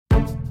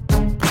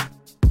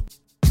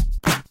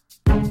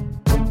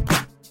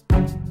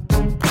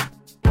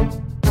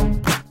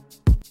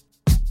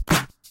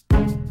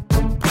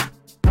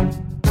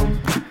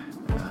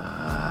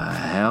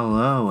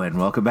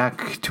welcome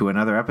back to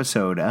another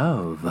episode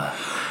of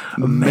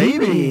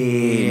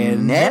Maybe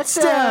Next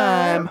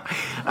Time.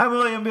 I'm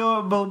William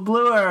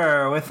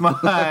Bluer with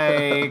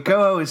my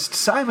co-host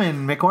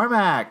Simon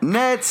McCormack.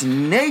 Nets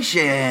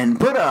Nation,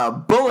 put a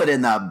bullet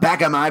in the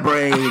back of my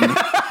brain.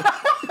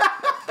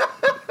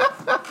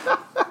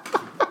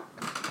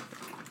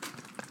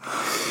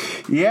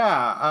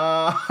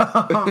 Yeah,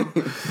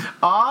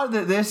 odd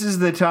that this is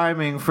the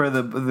timing for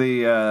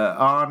the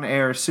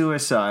on-air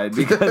suicide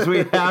because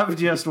we have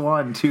just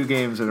won 2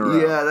 games in a row.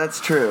 Yeah,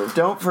 that's true.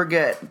 Don't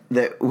forget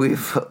that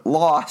we've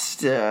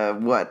lost,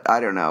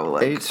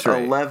 8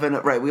 straight. 11,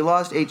 right, we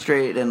lost 8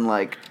 straight and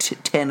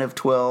 10 of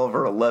 12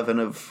 or 11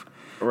 of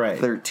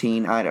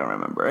 13, I don't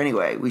remember.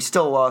 Anyway, we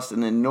still lost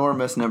an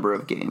enormous number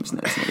of games,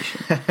 Nets Nation.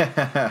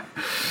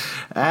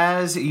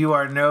 As you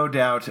are no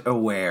doubt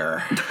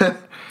aware.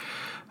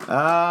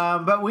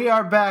 But we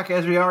are back,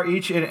 as we are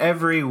each and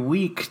every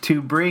week,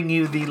 to bring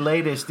you the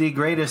latest, the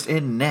greatest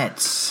in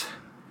Nets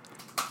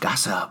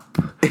gossip.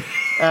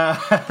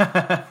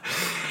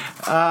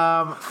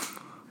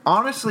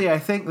 Honestly, I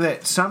think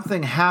that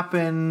something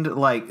happened,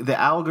 like the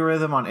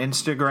algorithm on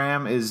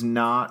Instagram is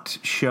not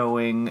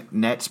showing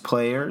Nets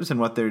players and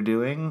what they're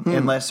doing,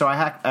 unless, so I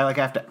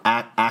have to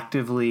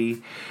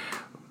actively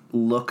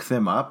look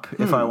them up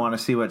if I want to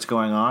see what's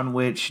going on,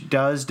 which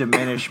does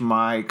diminish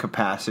my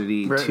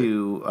capacity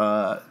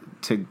to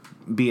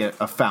be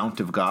a fount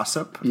of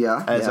gossip.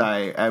 Yeah, as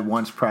I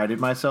once prided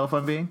myself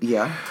on being.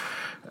 Yeah.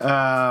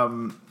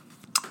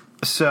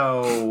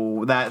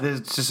 So that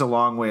is just a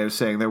long way of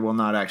saying there will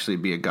not actually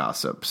be a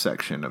gossip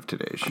section of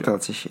today's show.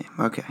 That's a shame.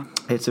 Okay.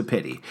 It's a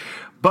pity.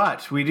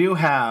 But we do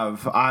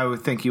have, I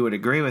would think you would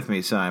agree with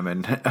me,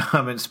 Simon,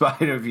 in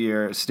spite of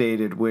your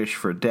stated wish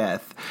for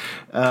death,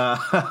 a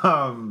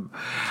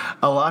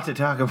lot to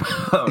talk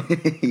about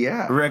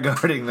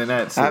regarding the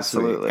Nets this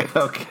Absolutely. week.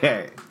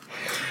 Okay.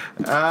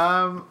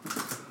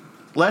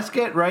 Let's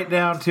get right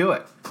down to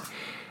it.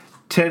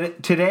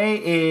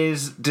 Today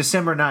is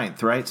December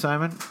 9th, right,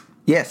 Simon?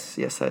 Yes,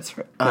 that's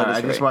right.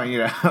 I just want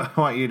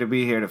you to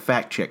be here to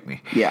fact check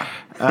me. Yeah.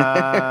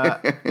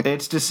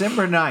 It's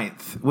December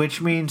 9th,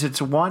 which means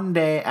it's one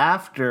day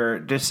after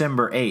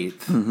December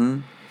 8th.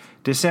 Mm-hmm.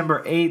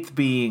 December 8th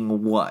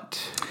being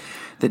what?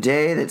 The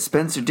day that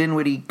Spencer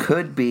Dinwiddie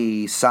could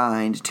be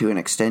signed to an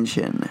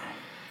extension.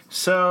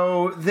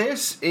 So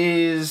this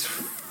is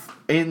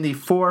in the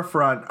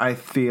forefront, I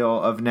feel,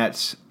 of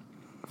Nets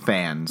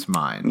fans'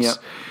 minds.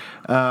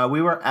 Yep.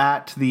 We were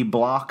at the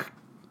block.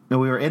 We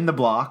were in the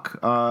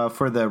block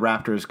for the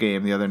Raptors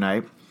game the other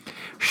night.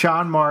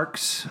 Sean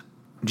Marks,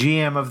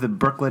 GM of the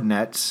Brooklyn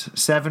Nets,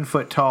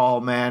 7-foot-tall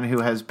man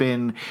who has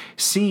been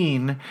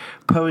seen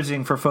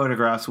posing for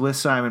photographs with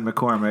Simon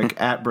McCormack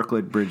at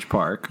Brooklyn Bridge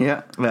Park.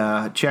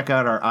 Yeah. Check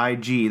out our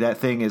IG. That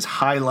thing is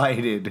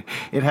highlighted.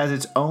 It has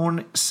its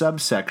own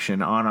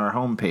subsection on our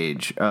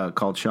homepage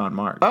called Sean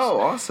Marks. Oh,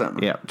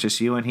 awesome. Yeah,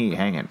 just you and he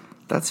hanging.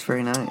 That's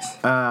very nice.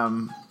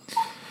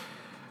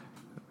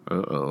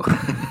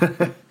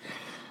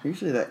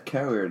 Usually that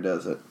carrier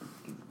does it.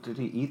 Did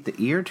he eat the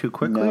ear too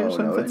quickly or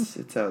something? No,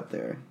 it's out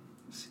there.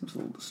 Seems a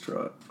little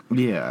distraught.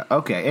 Yeah,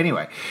 okay.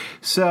 Anyway,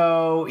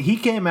 so he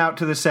came out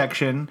to the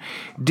section,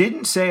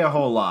 didn't say a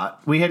whole lot.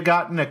 We had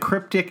gotten a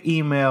cryptic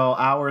email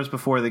hours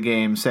before the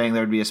game saying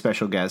there would be a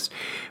special guest.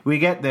 We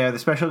get there. The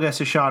special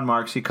guest is Sean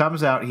Marks. He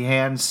comes out. He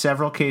hands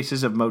several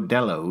cases of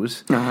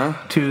Modelo's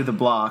to the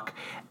block.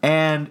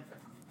 And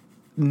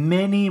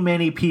many,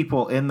 many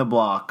people in the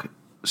block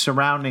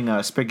surrounding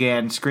us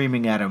began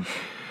screaming at him,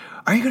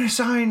 "Are you going to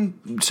sign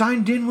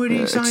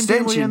Dinwiddie? Sign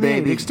Dinwiddie,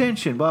 baby.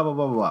 Extension, blah, blah,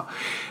 blah, blah, blah."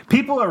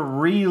 People are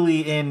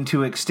really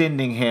into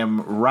extending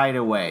him right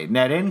away.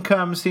 Net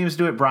Income seems to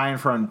do it. Brian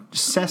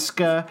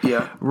Francesca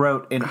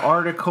wrote an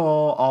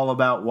article all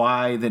about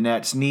why the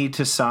Nets need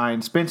to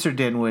sign Spencer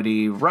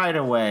Dinwiddie right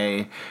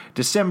away.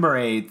 December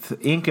 8th,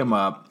 ink him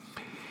up.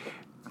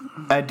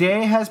 A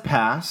day has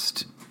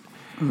passed.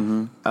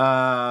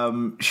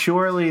 Mm-hmm.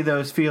 Surely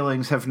those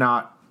feelings have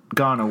not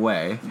gone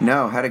away.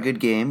 No, had a good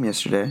game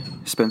yesterday.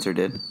 Spencer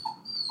did.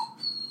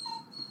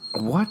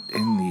 What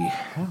in the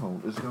hell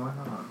is going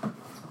on?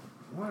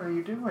 What are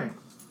you doing?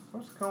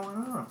 What's going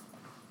on?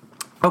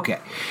 Okay.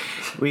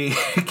 We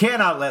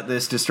cannot let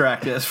this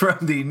distract us from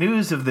the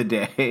news of the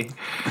day.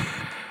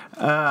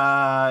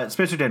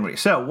 Spencer Dinwiddie.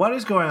 So, what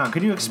is going on?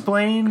 Could you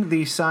explain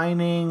the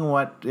signing,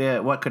 what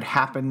could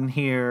happen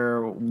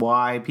here,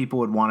 why people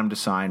would want him to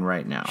sign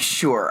right now?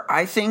 Sure.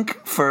 I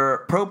think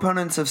for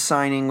proponents of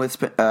signing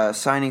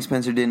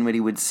Spencer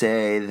Dinwiddie would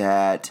say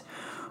that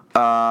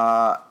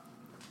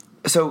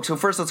So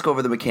first let's go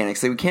over the mechanics.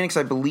 The mechanics,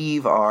 I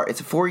believe, are it's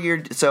a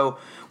 4-year. So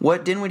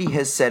what Dinwiddie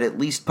has said, at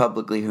least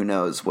publicly, who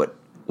knows what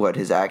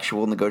his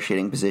actual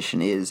negotiating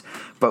position is,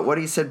 but what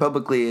he said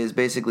publicly is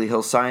basically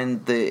he'll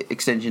sign the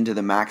extension to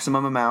the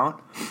maximum amount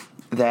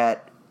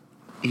that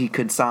he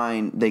could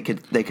sign. They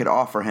could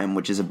offer him,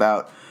 which is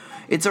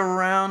it's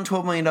around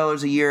 $12 million a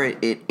year.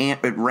 It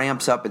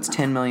ramps up. It's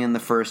 $10 million the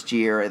first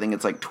year. I think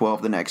it's like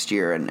 12 the next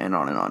year, and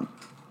on and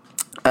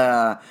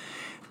on.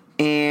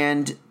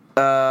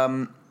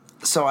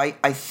 So I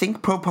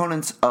think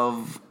proponents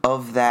of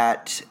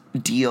that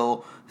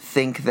deal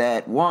think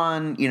that,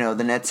 one,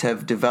 the Nets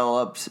have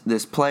developed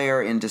this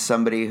player into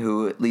somebody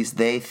who at least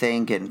they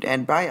think, and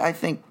I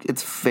think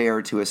it's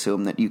fair to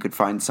assume that you could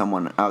find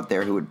someone out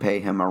there who would pay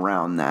him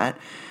around that,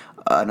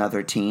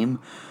 another team.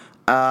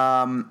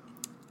 And,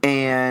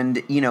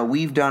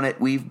 we've done it.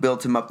 We've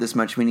built him up this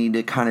much. We need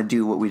to kind of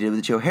do what we did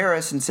with Joe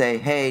Harris and say,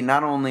 hey,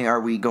 not only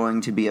are we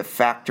going to be a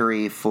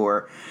factory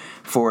for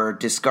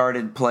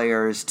discarded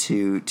players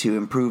to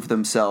improve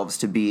themselves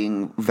to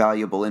being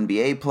valuable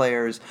NBA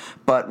players,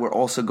 but we're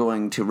also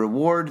going to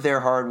reward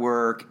their hard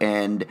work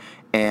and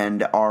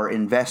our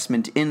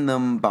investment in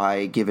them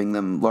by giving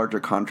them larger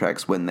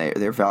contracts when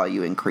their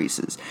value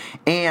increases.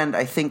 And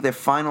I think the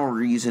final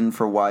reason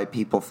for why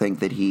people think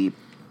that he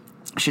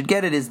should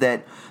get it is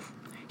that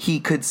he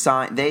could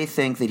sign. They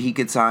think that he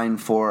could sign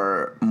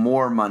for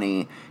more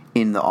money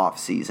in the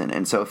offseason.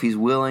 And so if he's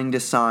willing to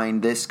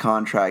sign this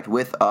contract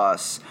with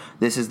us,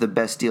 this is the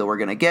best deal we're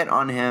going to get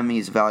on him.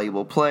 He's a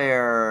valuable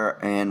player,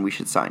 and we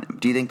should sign him.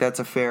 Do you think that's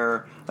a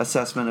fair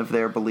assessment of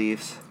their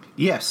beliefs?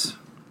 Yes.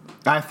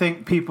 I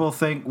think people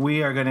think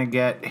we are going to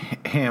get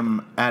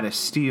him at a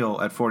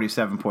steal at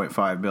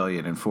 $47.5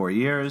 million in 4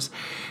 years,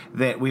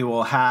 that we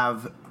will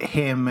have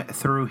him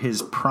through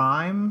his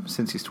prime,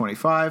 since he's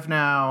 25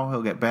 now.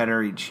 He'll get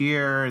better each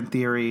year, in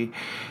theory,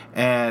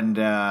 and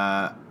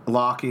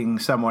locking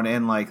someone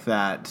in like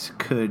that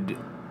could,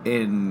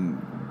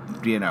 in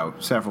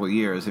several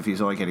years, if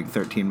he's only getting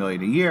 $13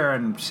 million a year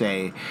and,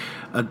 say,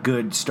 a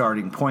good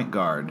starting point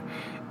guard,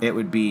 it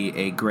would be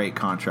a great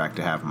contract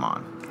to have him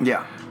on.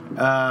 Yeah.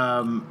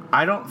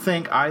 I don't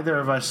think either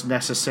of us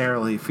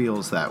necessarily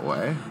feels that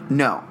way.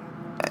 No.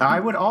 I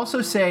would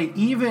also say,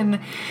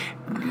 even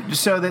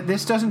so that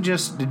this doesn't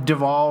just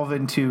devolve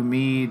into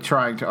me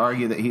trying to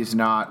argue that he's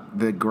not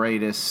the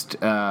greatest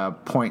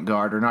point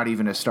guard, or not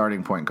even a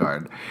starting point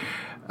guard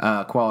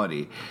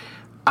quality,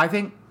 I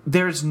think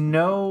there's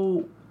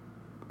no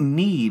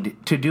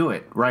need to do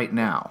it right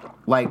now.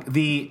 Like,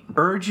 the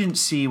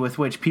urgency with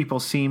which people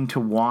seem to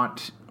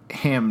want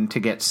him to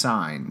get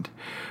signed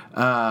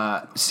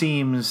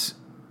seems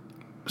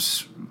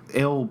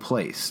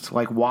ill-placed.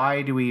 Like,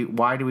 why do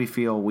we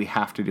feel we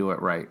have to do it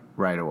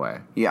right away?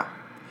 Yeah,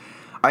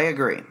 I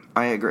agree.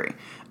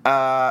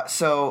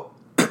 So,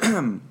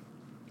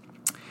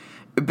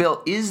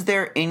 Bill, is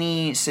there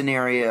any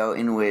scenario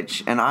in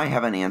which, and I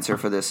have an answer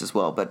for this as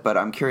well, but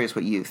I'm curious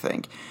what you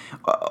think.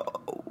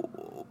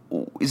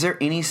 Is there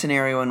any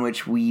scenario in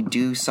which we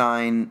do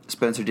sign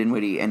Spencer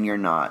Dinwiddie and you're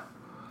not,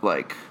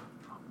 like,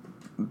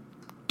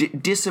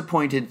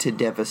 disappointed to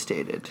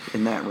devastated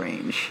in that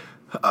range?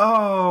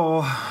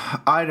 Oh,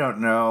 I don't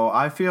know.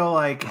 I feel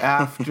like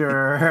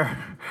after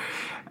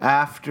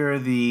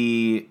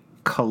the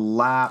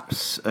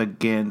collapse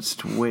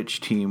against which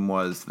team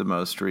was the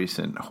most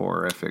recent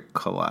horrific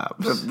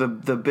collapse? The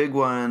big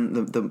one,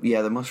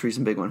 the most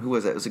recent big one. Who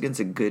was that? It was against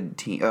a good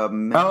team.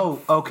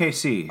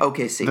 OKC.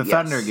 OKC. The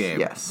Thunder game.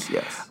 Yes.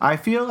 I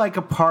feel like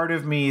a part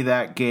of me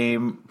that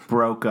game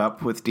broke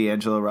up with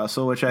D'Angelo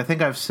Russell, which I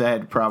think I've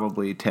said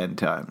probably 10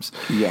 times.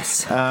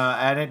 Yes.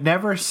 And it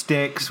never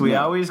sticks. We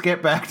always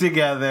get back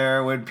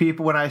together.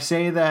 When I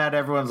say that,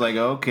 everyone's like,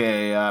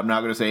 okay, I'm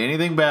not going to say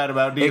anything bad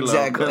about D'Lo.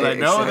 Exactly. Because I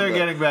know they're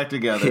getting back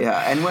together.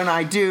 Yeah, and when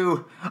I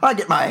do, I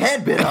get my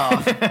head bit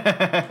off.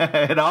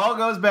 It all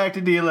goes back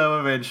to D'Lo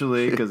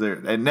eventually, because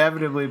they're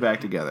inevitably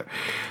back together.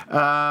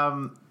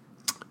 So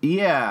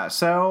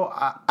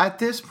at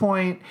this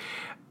point,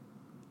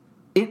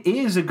 it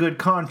is a good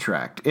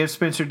contract if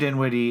Spencer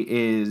Dinwiddie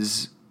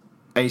is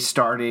a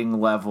starting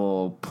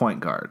level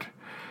point guard.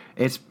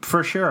 It's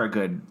for sure a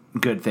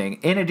good thing.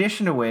 In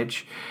addition to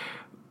which,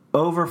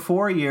 over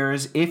 4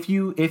 years, if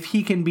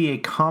he can be a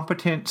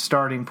competent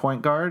starting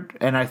point guard,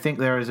 and I think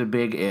there is a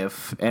big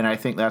if, and I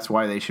think that's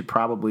why they should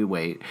probably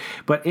wait,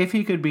 but if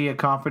he could be a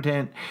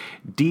competent,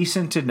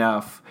 decent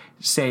enough,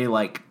 say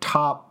like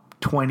top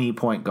 20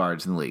 point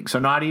guards in the league, so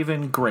not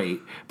even great,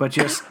 but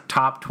just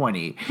top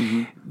 20,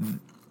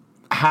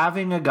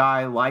 having a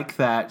guy like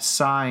that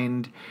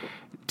signed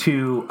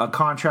to a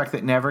contract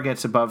that never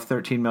gets above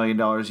 $13 million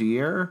a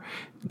year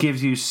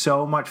gives you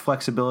so much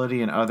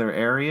flexibility in other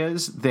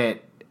areas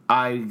that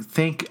I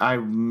think I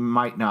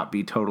might not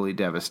be totally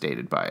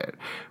devastated by it.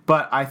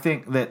 But I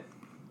think that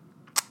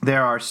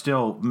there are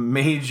still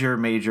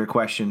major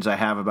questions I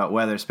have about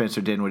whether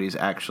Spencer Dinwiddie is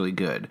actually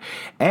good.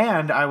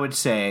 And I would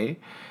say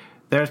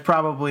there's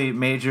probably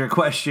major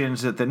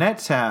questions that the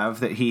Nets have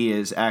that he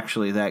is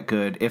actually that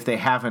good if they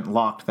haven't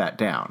locked that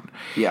down.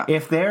 Yeah.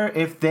 If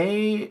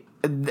they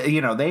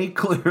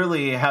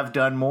clearly have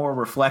done more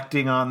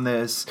reflecting on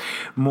this,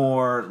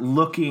 more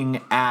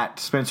looking at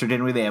Spencer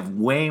Dinwiddie. They have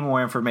way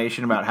more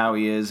information about how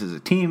he is as a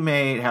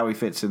teammate, how he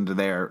fits into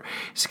their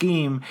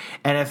scheme.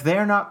 And if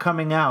they're not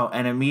coming out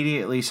and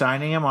immediately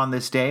signing him on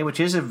this day,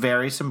 which is a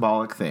very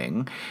symbolic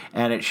thing,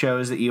 and it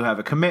shows that you have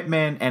a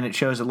commitment and it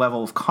shows a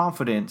level of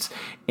confidence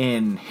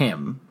in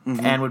him,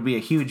 and would be a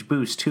huge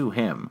boost to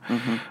him.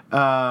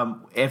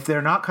 If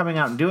they're not coming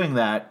out and doing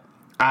that,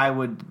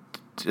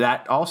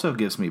 that also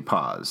gives me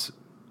pause.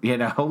 You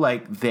know,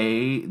 like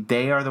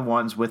they are the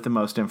ones with the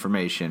most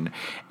information,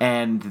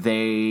 and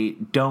they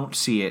don't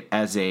see it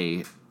as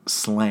a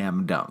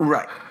slam dunk.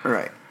 Right.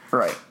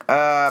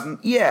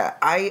 Yeah,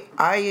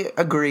 I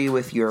agree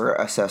with your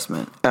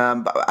assessment.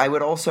 But I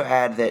would also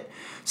add that.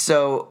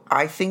 So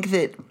I think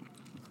that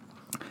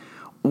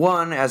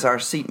one, as our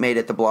seatmate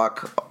at the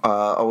block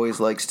always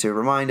likes to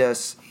remind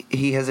us,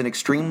 he has an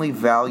extremely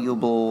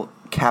valuable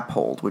cap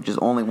hold, which is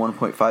only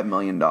 $1.5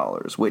 million,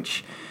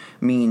 which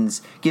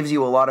means gives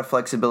you a lot of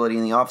flexibility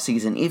in the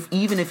offseason,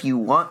 even if you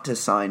want to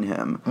sign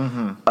him,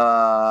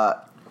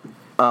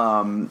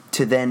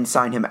 to then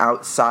sign him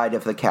outside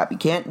of the cap. You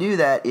can't do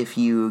that if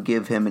you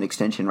give him an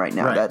extension right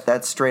now. Right.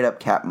 That's straight up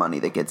cap money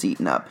that gets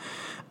eaten up.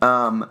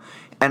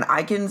 And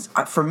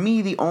for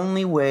me, the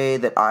only way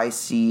that I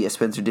see a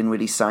Spencer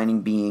Dinwiddie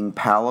signing being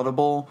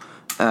palatable,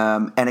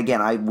 and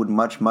again, I would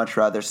much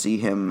rather see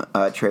him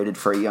traded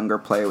for a younger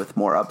player with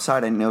more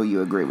upside. I know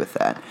you agree with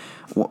that,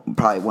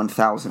 probably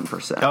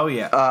 1,000%. Oh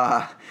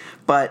yeah,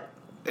 but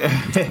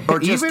or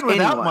just even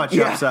without anyone. much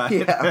upside.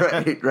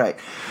 Yeah, right.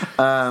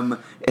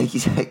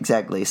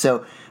 Exactly.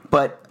 So,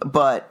 but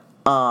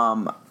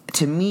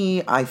to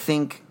me, I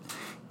think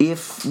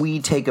if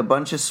we take a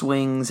bunch of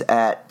swings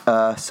at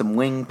some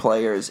wing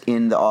players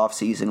in the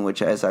offseason,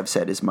 which, as I've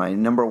said, is my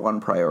number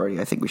one priority,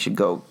 I think we should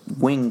go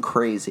wing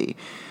crazy,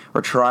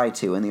 or try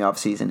to in the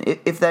offseason.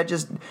 If that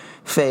just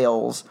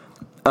fails,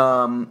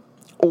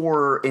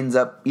 or ends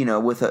up,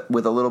 with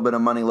a little bit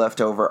of money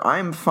left over,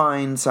 I'm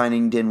fine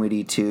signing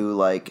Dinwiddie to,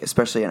 like,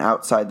 especially an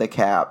outside the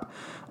cap,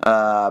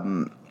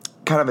 kind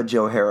of a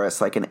Joe Harris,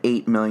 like an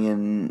 $8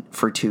 million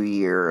for 2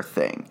 year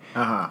thing.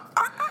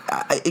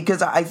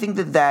 Because I think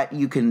that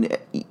you can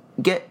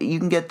get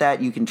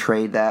that, you can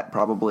trade that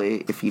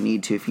probably if you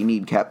need to, if you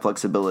need cap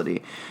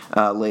flexibility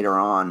later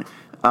on.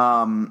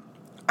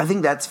 I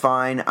think that's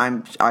fine.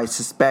 I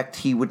suspect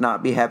he would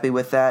not be happy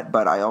with that,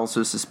 but I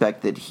also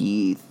suspect that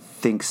he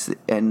thinks,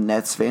 and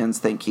Nets fans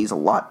think, he's a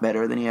lot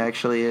better than he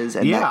actually is,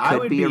 and that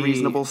could be a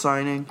reasonable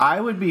signing.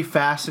 I would be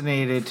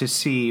fascinated to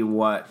see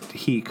what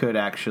he could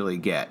actually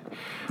get.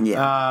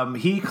 Yeah.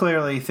 He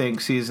clearly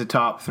thinks he's a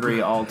top 3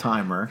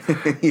 all-timer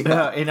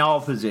in all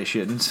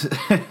positions.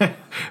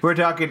 We're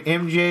talking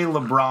MJ,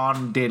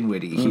 LeBron,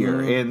 Dinwiddie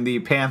here in the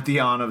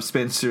pantheon of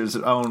Spencer's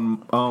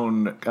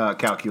own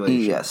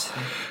calculation. Yes.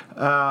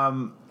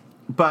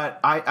 But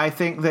I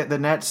think that the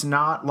Nets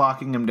not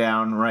locking him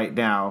down right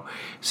now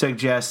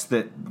suggests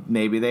that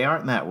maybe they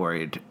aren't that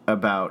worried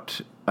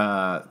about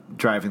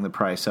driving the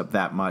price up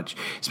that much.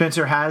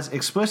 Spencer has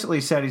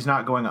explicitly said he's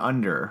not going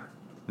under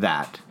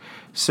that.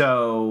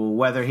 So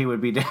whether he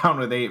would be down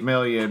with $8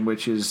 million,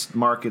 which is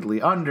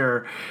markedly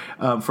under,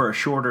 for a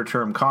shorter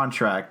term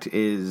contract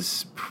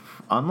is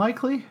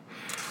unlikely.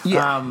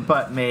 Yeah.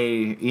 But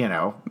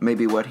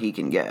maybe what he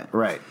can get.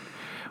 Right.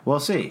 We'll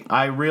see.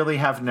 I really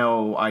have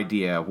no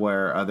idea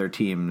where other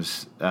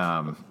teams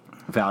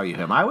value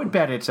him. I would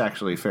bet it's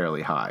actually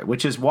fairly high,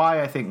 which is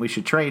why I think we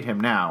should trade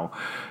him now,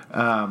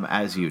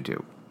 as you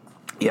do.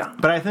 Yeah.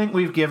 But I think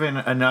we've given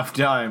enough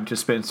time to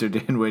Spencer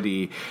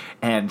Dinwiddie,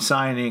 and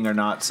signing or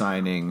not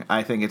signing,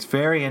 I think it's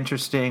very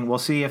interesting. We'll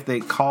see if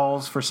the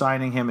calls for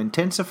signing him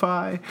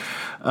intensify,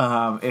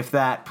 if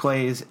that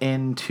plays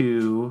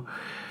into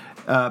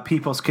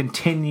people's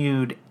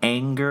continued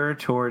anger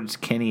towards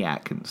Kenny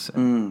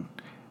Atkinson,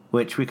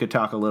 which we could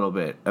talk a little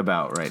bit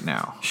about right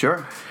now.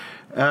 Sure.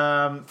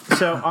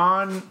 So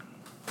on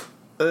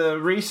the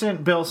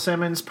recent Bill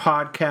Simmons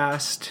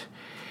podcast,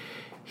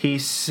 he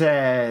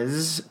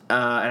says,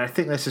 and I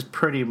think this is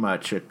pretty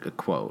much a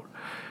quote,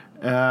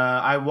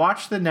 I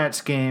watch the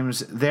Nets games.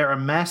 They're a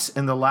mess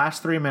in the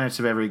last 3 minutes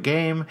of every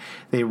game.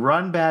 They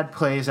run bad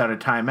plays out of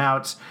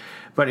timeouts.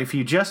 But if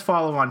you just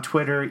follow on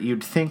Twitter,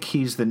 you'd think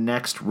he's the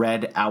next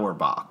Red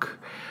Auerbach.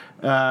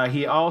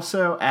 He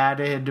also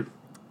added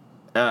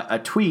a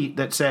tweet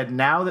that said,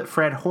 now that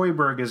Fred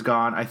Hoiberg is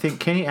gone, I think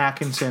Kenny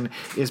Atkinson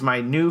is my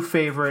new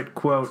favorite,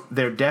 quote,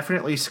 they're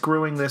definitely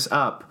screwing this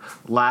up,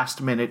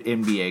 last-minute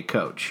NBA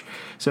coach.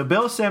 So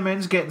Bill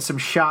Simmons getting some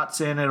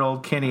shots in at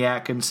old Kenny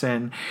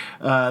Atkinson.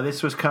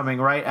 This was coming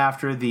right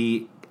after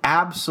the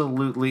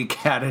absolutely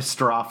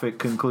catastrophic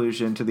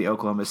conclusion to the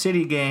Oklahoma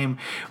City game,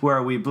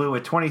 where we blew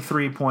a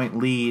 23-point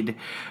lead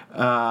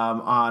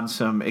on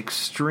some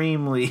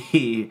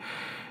extremely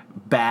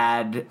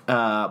bad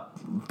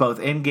both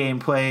in-game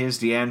plays.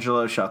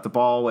 D'Angelo shot the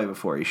ball way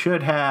before he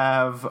should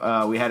have.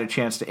 We had a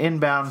chance to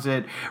inbounds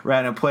it,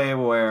 ran a play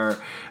where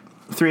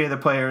 3 of the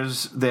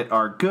players that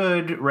are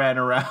good ran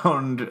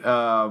around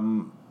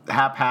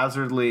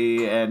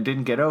haphazardly and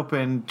didn't get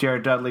open.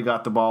 Jared Dudley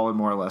got the ball and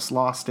more or less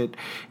lost it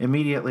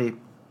immediately.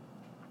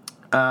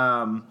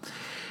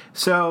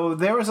 So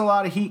there was a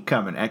lot of heat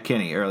coming at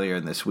Kenny earlier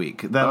in this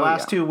week. The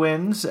last 2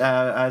 wins,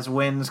 as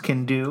wins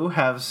can do,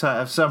 have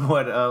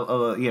somewhat,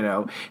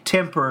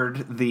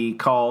 tempered the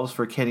calls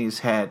for Kenny's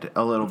head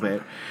a little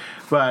bit.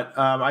 But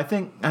I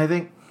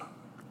think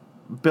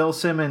Bill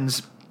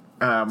Simmons'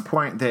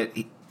 point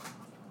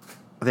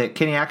that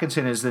Kenny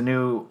Atkinson is the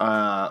new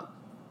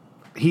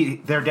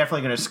they're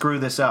definitely going to screw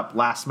this up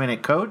last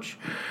minute coach.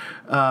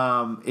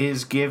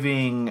 is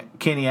giving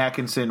Kenny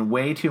Atkinson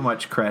way too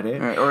much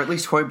credit. Or at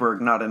least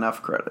Hoiberg not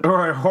enough credit.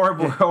 Or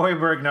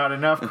Hoiberg not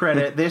enough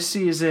credit. This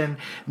season,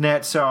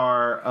 Nets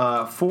are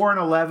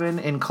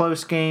 4-11 in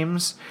close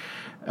games,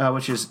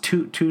 which is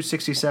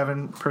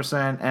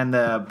 267%, and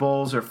the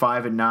Bulls are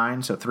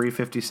 5-9, so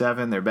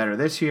 357. They're better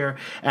this year.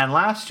 And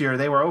last year,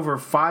 they were over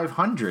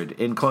 500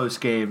 in close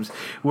games,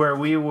 where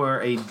we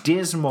were a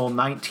dismal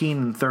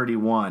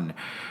 19-31.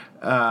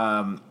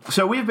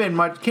 So we've been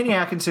Kenny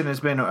Atkinson has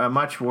been a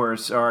much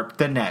worse, or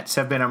the Nets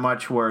have been a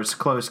much worse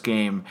close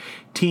game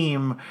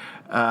team.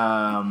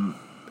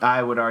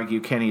 I would argue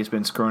Kenny has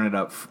been screwing it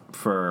up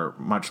for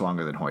much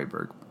longer than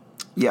Hoiberg.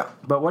 Yeah.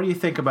 But what do you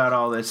think about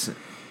all this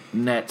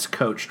Nets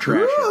coach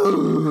trash?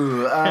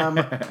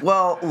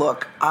 Well,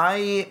 look,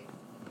 I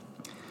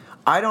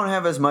don't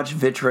have as much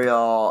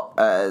vitriol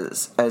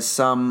as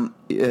some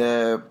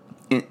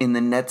in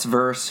the Nets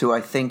verse who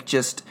I think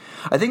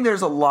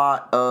there's a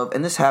lot of,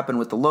 and this happened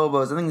with the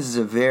Lobos, I think this is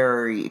a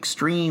very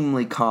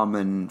extremely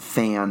common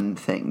fan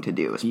thing to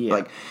do. Yeah.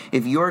 Like,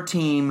 if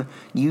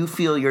you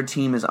feel your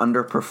team is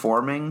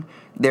underperforming,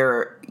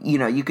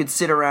 you could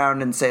sit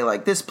around and say,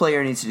 like, this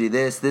player needs to do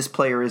this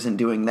player isn't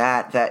doing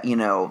that,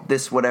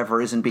 this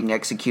whatever isn't being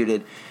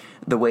executed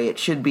the way it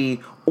should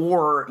be,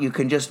 or you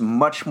can just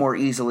much more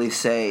easily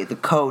say the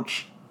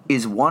coach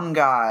is one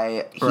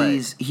guy,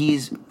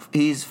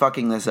 he's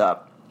fucking this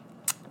up.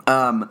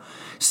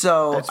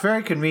 So it's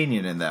very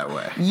convenient in that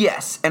way.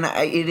 Yes, and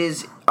it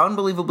is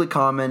unbelievably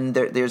common.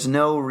 There's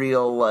no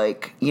real I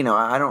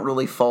don't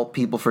really fault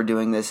people for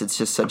doing this. It's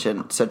just such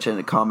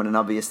a common and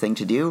obvious thing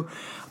to do.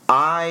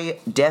 I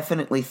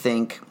definitely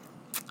think,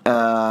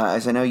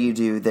 as I know you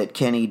do, that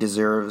Kenny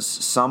deserves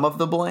some of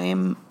the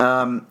blame.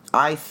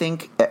 I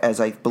think,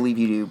 as I believe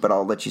you do, but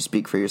I'll let you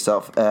speak for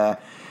yourself.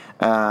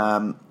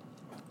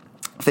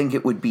 Think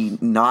it would be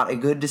not a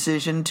good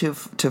decision to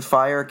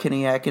fire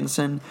Kenny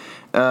Atkinson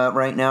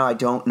right now. I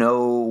don't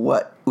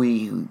know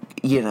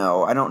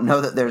I don't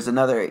know that there's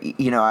another,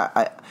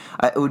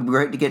 it would be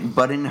great to get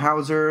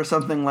Budenhauser or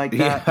something like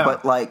that,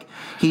 but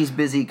he's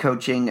busy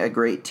coaching a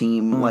great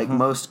team. Mm-hmm. Like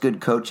most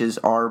good coaches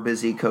are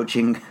busy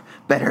coaching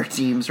better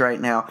teams right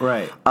now.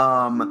 Right.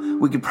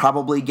 We could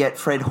probably get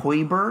Fred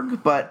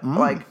Hoiberg, but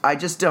I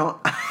just don't.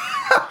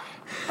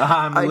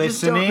 I'm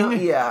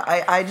listening.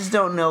 I just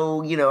don't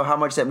know, how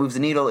much that moves the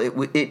needle.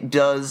 It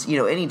does,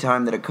 any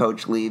time that a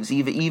coach leaves,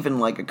 even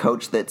like a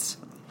coach that's,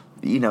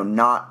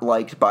 not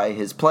liked by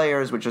his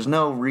players, which there's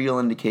no real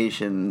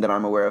indication that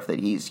I'm aware of that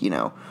he's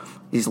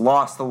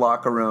lost the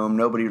locker room.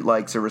 Nobody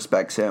likes or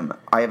respects him.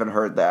 I haven't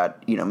heard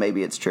that.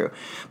 Maybe it's true.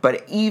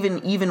 But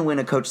even when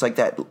a coach like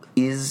that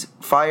is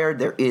fired,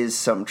 there is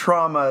some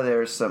trauma.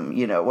 There's some,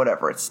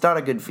 whatever. It's not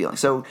a good feeling.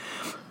 So,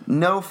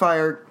 no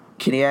fire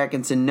Kenny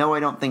Atkinson. No, I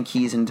don't think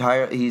he's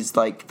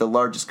like the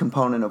largest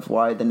component of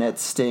why the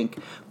Nets stink.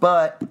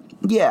 But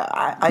yeah,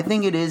 I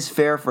think it is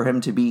fair for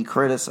him to be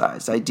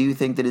criticized. I do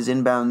think that his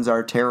inbounds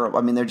are terrible.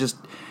 I mean, they're just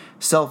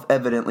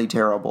self-evidently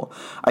terrible.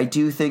 I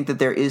do think that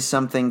there is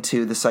something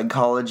to the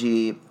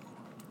psychology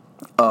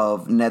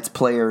of Nets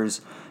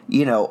players,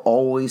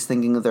 always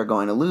thinking that they're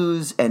going to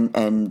lose, and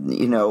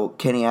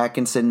Kenny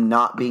Atkinson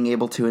not being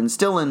able to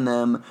instill in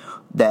them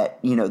that,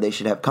 they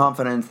should have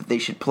confidence, that they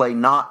should play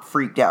not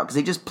freaked out, because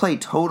they just play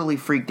totally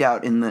freaked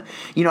out in the,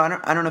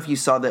 I don't know if you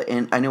saw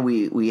and I know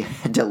we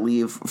had to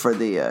leave for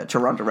the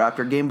Toronto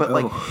Raptor game,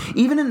 but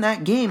even in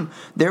that game,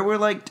 there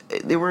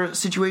were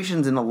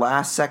situations in the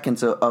last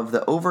seconds of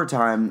the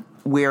overtime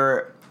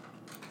where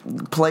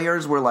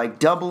players were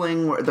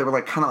doubling, they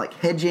were kind of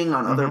hedging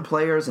on other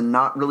players and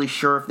not really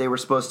sure if they were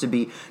supposed to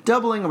be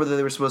doubling or whether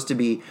they were supposed to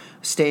be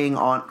staying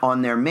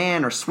on their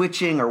man or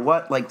switching or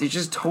what. There's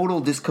just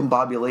total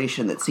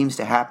discombobulation that seems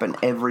to happen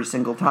every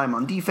single time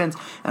on defense,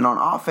 and on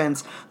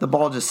offense the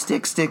ball just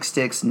sticks.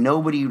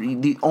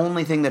 The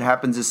only thing that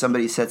happens is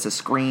somebody sets a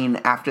screen.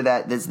 After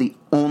that, that's the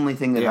only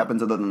thing that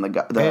happens other than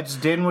it's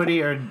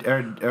Dinwiddie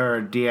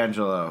or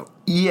D'Angelo.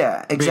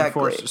 Yeah, exactly. Being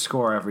forced to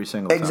score every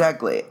single time.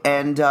 Exactly.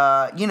 And,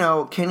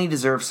 Kenny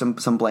deserves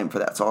some blame for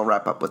that, so I'll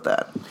wrap up with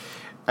that.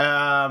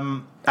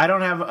 I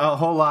don't have a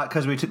whole lot,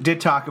 because we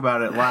did talk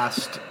about it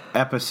last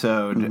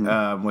episode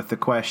with the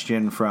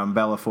question from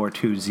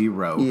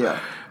Bellafor20. Yeah.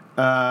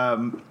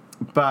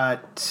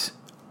 But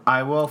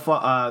I will,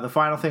 the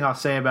final thing I'll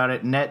say about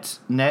it, Net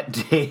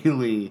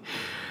Daily,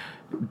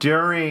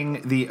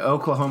 during the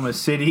Oklahoma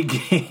City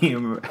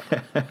game,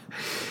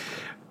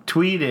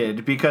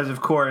 tweeted, because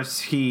of course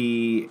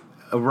he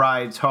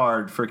rides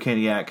hard for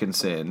Kenny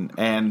Atkinson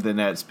and the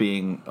Nets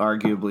being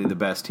arguably the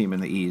best team in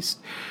the East.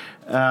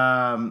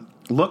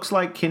 Looks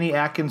like Kenny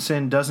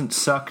Atkinson doesn't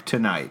suck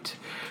tonight.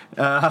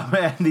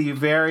 And the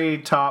very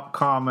top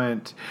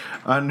comment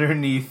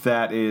underneath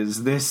that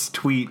is, this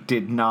tweet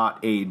did not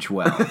age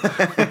well.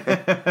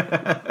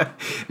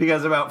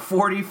 Because about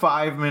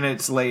 45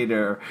 minutes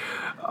later,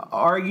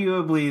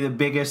 arguably the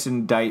biggest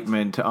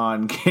indictment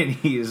on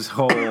Kenny's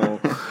whole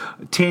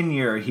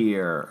tenure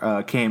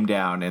here came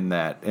down in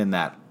that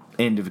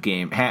end of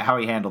game, how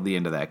he handled the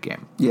end of that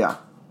game. Yeah.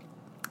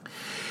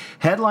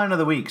 Headline of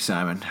the week,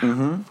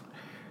 Simon.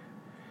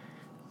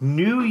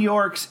 New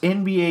York's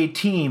NBA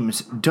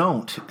teams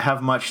don't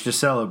have much to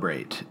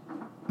celebrate.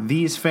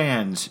 These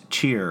fans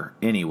cheer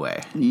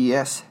anyway.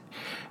 Yes.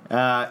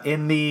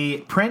 In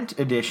the print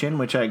edition,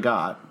 which I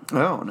got,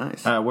 Oh,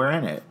 nice. we're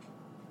in it.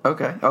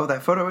 Okay. Oh,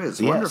 that photo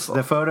is wonderful. Yes,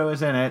 the photo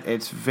is in it.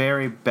 It's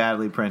very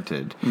badly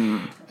printed.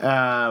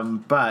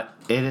 But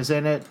it is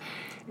in it.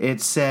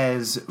 It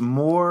says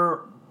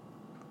more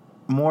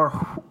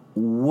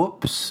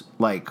whoops,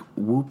 like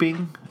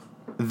whooping,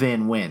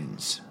 than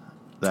wins.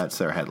 That's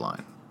their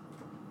headline.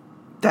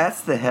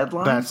 That's the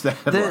headline? That's the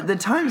headline. The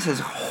Times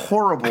has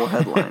horrible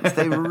headlines.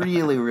 They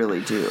really,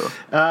 really do.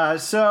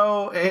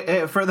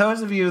 So, for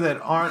those of you that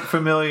aren't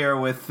familiar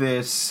with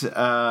this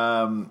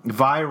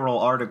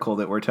viral article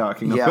that we're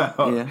talking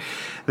about,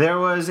 there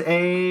was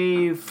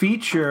a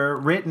feature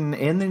written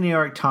in the New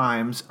York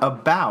Times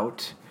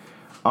about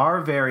our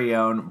very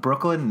own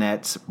Brooklyn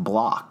Nets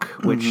block,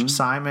 which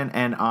Simon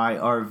and I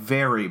are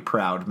very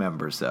proud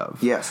members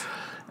of. Yes.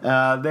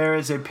 There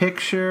is a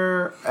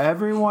picture.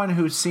 Everyone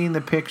who's seen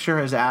the picture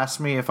has asked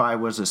me if I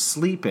was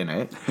asleep in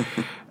it.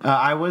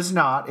 I was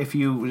not. If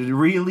you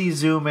really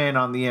zoom in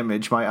on the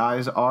image, my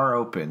eyes are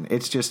open.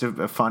 It's just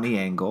a funny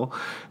angle.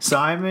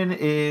 Simon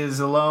is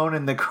alone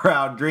in the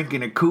crowd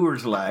drinking a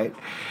Coors Light,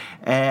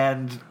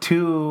 and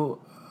two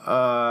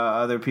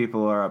other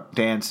people are up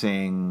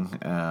dancing.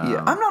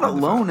 I'm not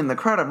alone in the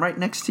crowd. I'm right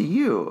next to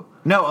you.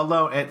 No,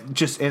 alone.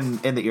 Just in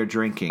that you're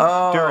drinking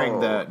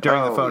during the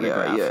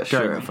photograph.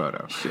 During the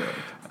photo. Sure.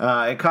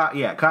 It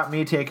caught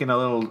me taking a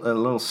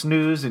little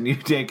snooze and you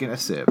taking a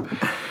sip.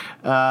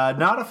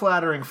 Not a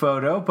flattering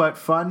photo, but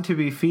fun to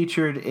be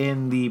featured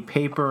in the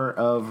paper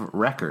of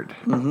record.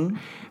 Mm-hmm.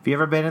 Have you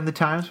ever been in the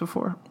Times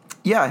before?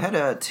 Yeah, I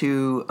had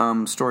two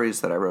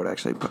stories that I wrote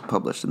actually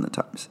published in the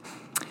Times.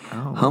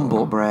 Oh.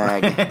 Humble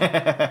brag.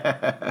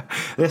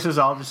 This is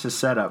all just a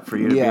setup for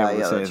you to be able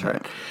to say that's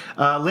that.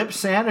 Right. Lip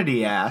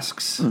Sanity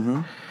asks,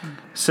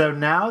 so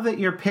now that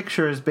your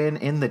picture has been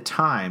in the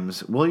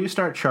Times, will you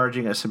start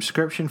charging a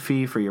subscription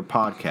fee for your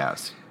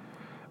podcast?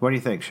 What do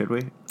you think? Should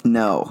we?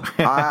 No.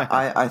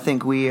 I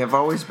think we have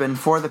always been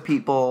for the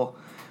people,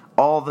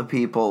 all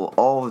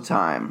the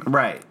time.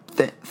 Right.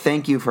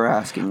 Thank you for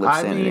asking, Lip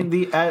Sanity.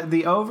 I mean,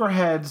 the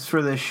overheads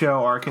for this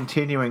show are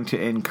continuing to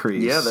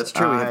increase. Yeah, that's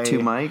true. We have two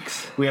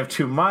mics. We have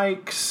two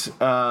mics.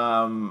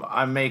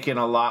 I'm making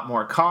a lot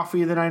more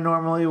coffee than I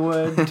normally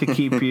would to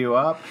keep you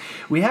up.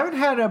 We haven't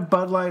had a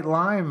Bud Light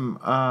Lime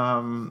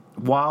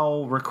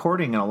while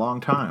recording in a long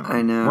time.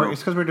 I know.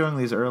 It's because we're doing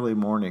these early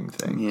morning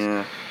things.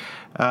 Yeah.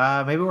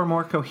 Maybe we're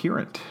more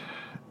coherent.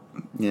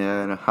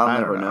 Yeah, I'll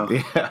never know.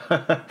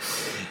 Yeah.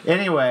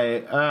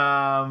 Anyway,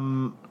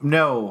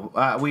 no.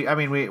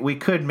 We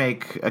could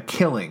make a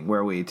killing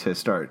were we to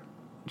start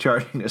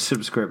charging a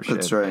subscription.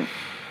 That's right.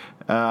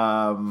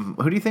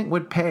 Who do you think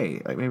would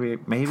pay? Like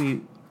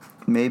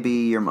maybe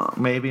your mom.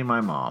 Maybe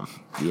my mom.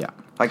 Yeah.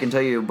 I can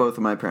tell you, both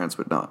of my parents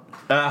would not.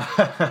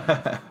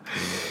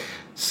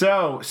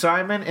 So,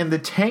 Simon, in the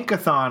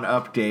Tankathon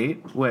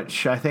update,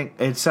 which I think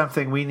is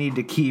something we need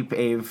to keep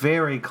a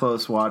very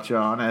close watch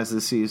on as the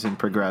season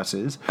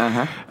progresses,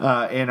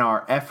 in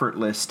our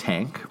effortless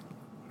tank,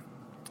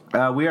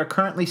 we are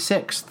currently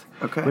 6th,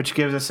 which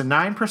gives us a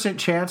 9%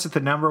 chance at the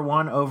number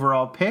 1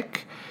 overall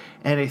pick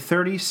and a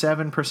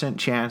 37%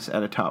 chance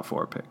at a top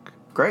 4 pick.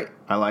 Great.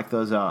 I like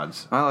those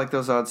odds. I like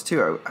those odds,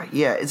 too.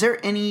 Yeah, is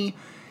there any...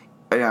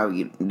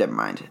 never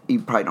mind.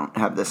 You probably don't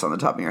have this on the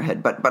top of your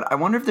head, but I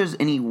wonder if there's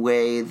any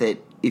way that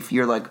if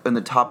you're like in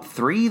the top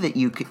 3 that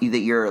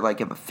you're like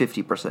have a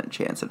 50%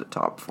 chance at a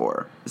top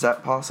 4. Is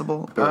that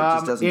possible? Or it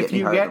just doesn't get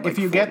any higher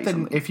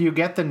than if you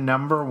get the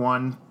number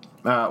 1,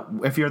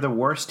 if you're the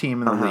worst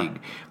team in the league,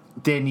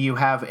 then you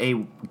have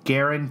a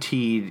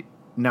guaranteed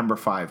number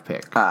 5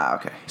 pick.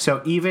 Okay.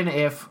 So even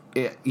if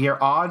your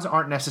odds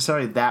aren't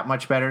necessarily that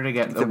much better to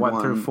get the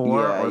 1 through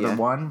 4 or the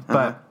 1,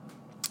 but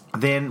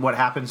then what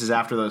happens is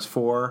after those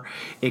 4,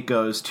 it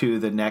goes to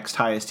the next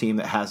highest team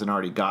that hasn't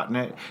already gotten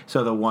it.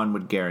 So the 1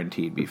 would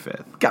guaranteed be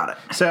 5th. Got it.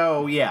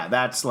 So yeah,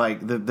 that's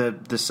like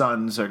the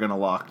Suns are going to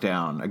lock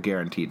down a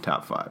guaranteed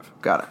top 5.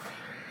 Got it.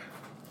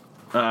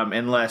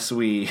 Unless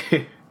we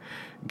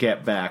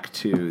get back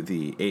to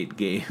the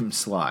 8-game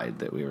slide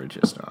that we were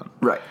just on.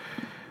 Right.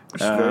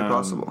 Which is very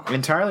possible.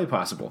 Entirely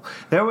possible.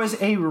 There was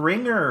a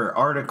Ringer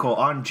article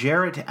on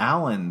Jarrett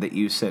Allen that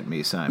you sent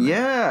me, Simon.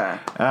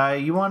 Yeah.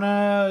 You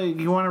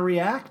wanna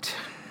react?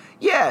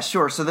 Yeah,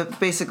 sure. So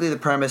basically the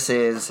premise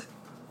is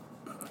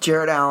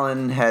Jarrett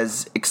Allen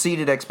has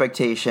exceeded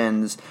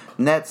expectations.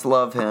 Nets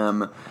love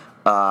him.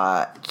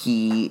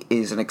 He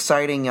is an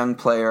exciting young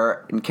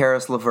player. And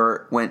Karis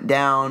LeVert went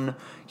down.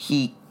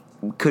 He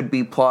could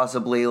be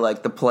plausibly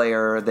like the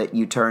player that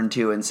you turn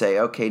to and say,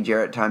 okay,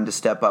 Jarrett, time to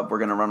step up. We're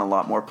going to run a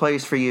lot more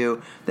plays for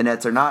you. The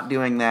Nets are not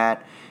doing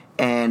that,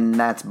 and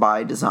that's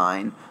by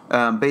design.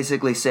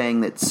 Basically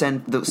saying that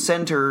the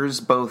centers,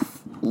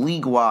 both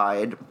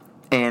league-wide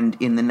and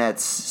in the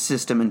Nets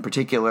system in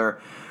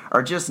particular,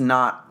 are just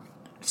not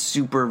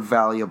super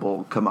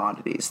valuable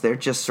commodities. They're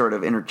just sort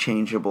of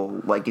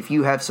interchangeable. Like if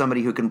you have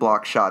somebody who can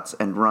block shots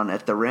and run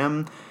at the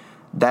rim,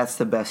 that's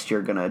the best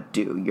you're gonna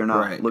do. You're not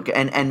Right. looking,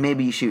 and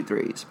maybe you shoot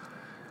threes.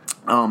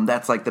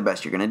 That's like the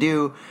best you're gonna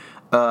do,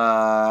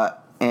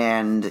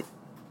 and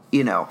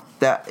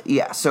that.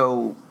 Yeah,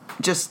 so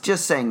just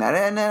saying that,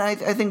 and then I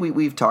think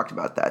we've talked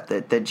about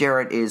that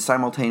Jarrett is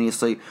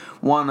simultaneously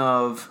one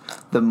of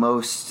the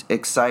most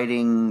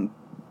exciting,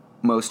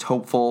 most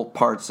hopeful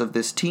parts of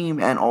this team,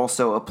 and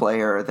also a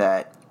player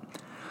that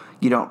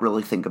you don't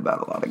really think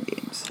about a lot of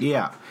games.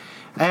 Yeah.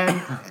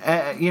 And,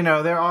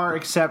 there are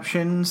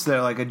exceptions.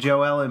 They're like a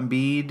Joel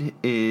Embiid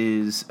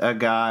is a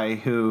guy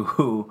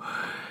who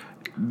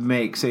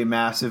makes a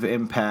massive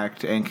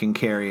impact and can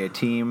carry a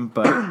team,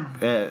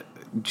 but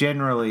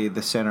generally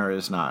the center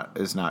is not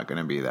going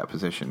to be that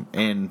position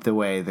in the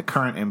way the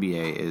current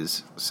NBA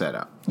is set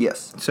up.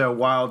 Yes. So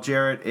while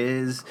Jarrett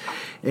is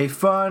a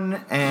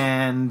fun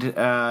and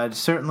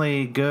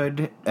certainly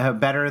good,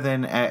 better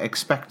than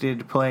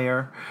expected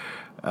player,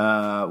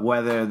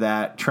 whether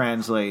that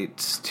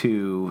translates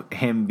to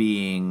him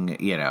being,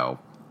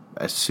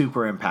 a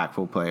super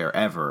impactful player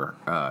ever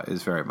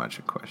is very much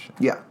a question.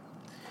 Yeah.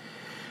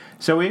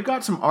 So we've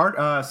got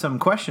some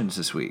questions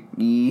this week.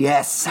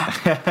 Yes.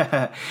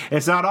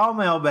 It's not all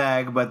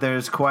mailbag, but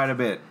there's quite a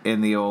bit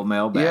in the old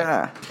mailbag.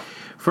 Yeah.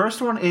 First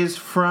one is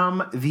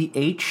from the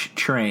H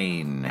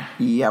Train.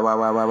 Yeah.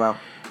 Wow.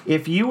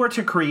 If you were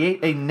to create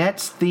a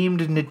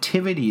Nets-themed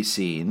nativity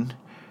scene,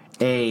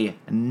 a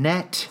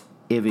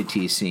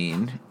net-ivity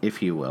scene,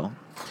 if you will,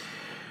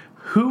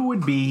 who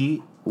would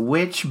be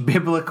which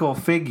biblical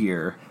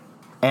figure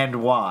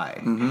and why?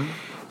 Mm-hmm.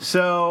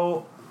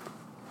 So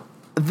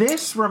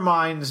this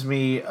reminds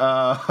me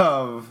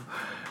of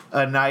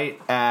a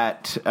night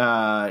at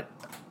a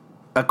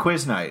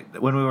quiz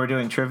night when we were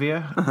doing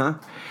trivia. Uh-huh.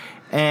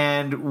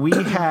 And we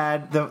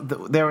had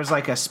there was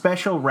like a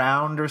special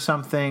round or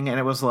something, and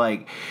it was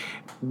like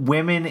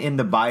women in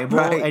the Bible,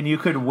 right. And you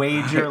could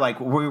wager, like,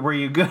 were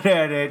you good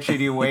at it?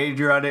 Should you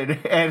wager on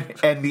it?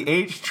 And the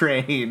H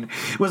Train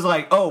was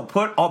like, I'll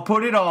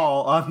put it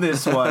all on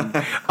this one.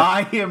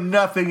 I am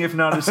nothing if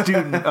not a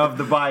student of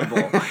the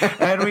Bible.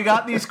 And we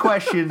got these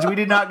questions. We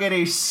did not get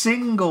a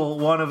single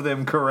one of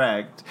them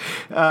correct.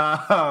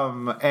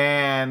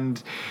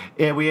 And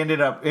it ended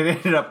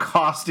up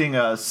costing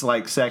us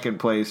like second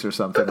place or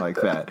something like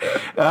that.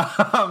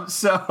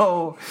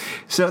 So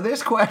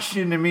this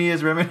question to me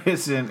is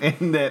reminiscent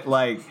in that,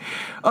 like,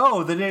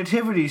 the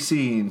nativity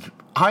scene.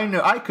 I know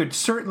I could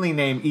certainly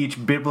name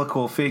each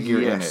biblical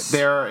figure in it.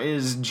 There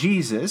is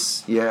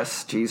Jesus.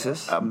 Yes,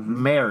 Jesus.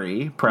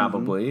 Mary,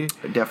 probably.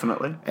 Mm-hmm.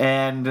 Definitely.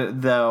 And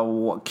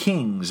the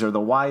kings or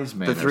the wise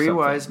men. The three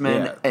wise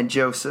men, and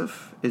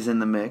Joseph is in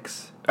the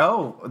mix.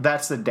 Oh,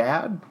 that's the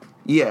dad?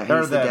 Yeah,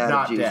 he's the dad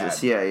of Dad.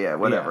 Jesus. Yeah,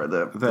 whatever.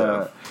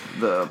 Yeah.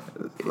 The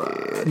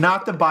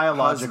not the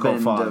biological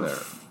father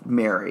of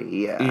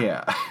Mary.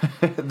 Yeah.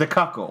 The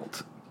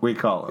cuckold, we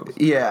call him.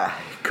 Yeah,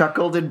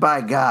 cuckolded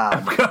by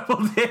God.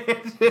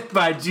 Cuckolded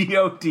by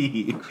God.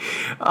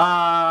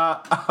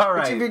 All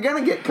right. Which if you're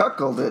gonna get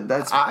cuckolded,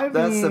 that's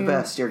the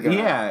best you're gonna.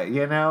 Yeah,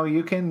 you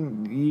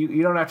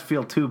don't have to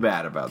feel too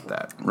bad about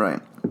that.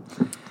 Right.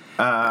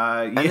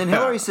 And then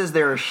Hillary says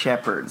there are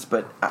shepherds,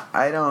 but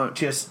I don't.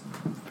 Just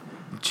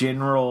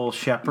general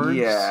shepherds?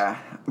 Yeah,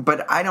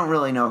 but I don't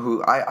really know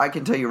who. I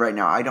can tell you right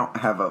now, I don't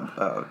have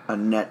a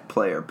net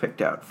player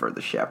picked out for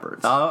the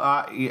shepherds.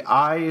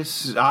 I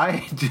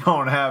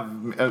don't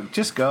have.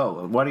 Just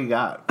go. What do you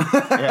got?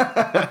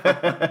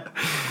 Yeah.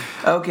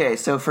 Okay,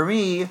 so for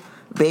me,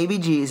 baby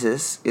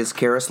Jesus is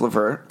Karis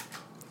LeVert.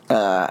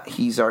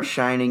 He's our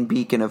shining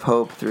beacon of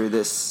hope through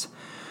this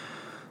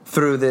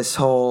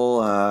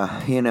whole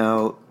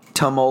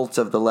tumult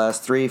of the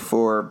last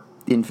 3-4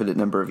 infinite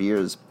number of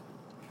years.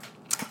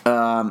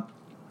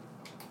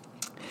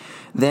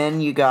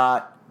 Then you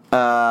got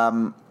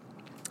to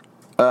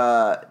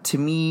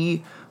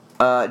me,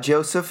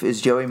 Joseph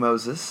is Joey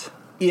Moses.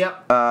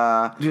 Yep.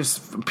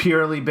 Just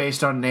purely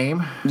based on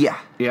name. Yeah.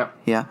 Yep.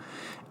 Yeah.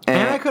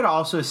 And I could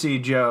also see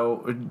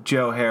Joe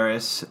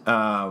Harris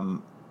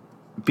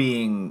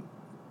being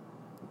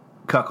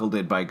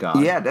cuckolded by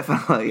God. Yeah,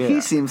 definitely. Yeah.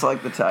 He seems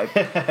like the type.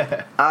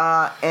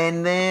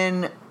 And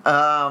then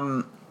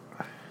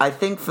I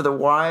think for the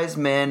wise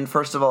men,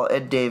 first of all,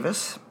 Ed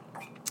Davis,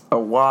 a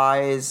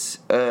wise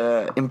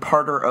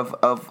imparter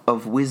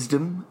of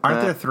wisdom.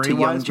 Aren't there three to young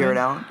wise Jared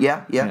men? Allen?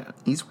 Yeah.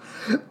 He's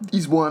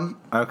one.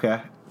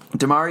 Okay.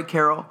 Damari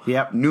Carroll.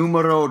 Yep.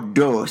 Numero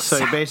dos. So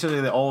you're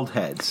basically the old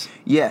heads.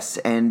 Yes,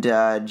 and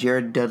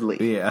Jared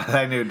Dudley. Yeah,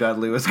 I knew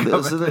Dudley was coming.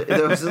 Those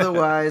are the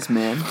wise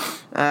men.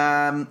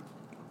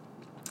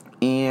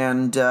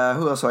 And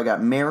who else do I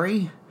got?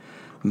 Mary.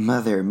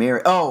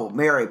 Oh,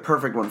 Mary,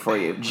 perfect one for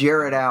you.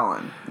 Jared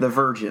Allen, the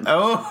virgin.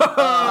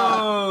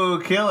 Oh,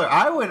 killer.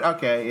 I would,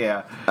 okay,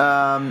 yeah.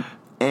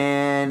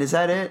 And is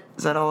that it?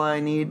 Is that all I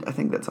need? I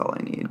think that's all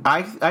I need.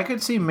 I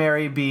could see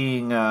Mary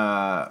being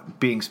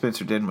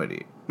Spencer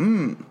Dinwiddie.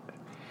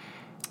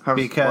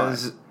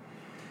 Because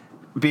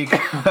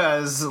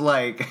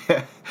like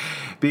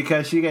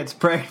because she gets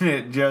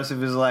pregnant,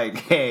 Joseph is like,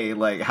 hey,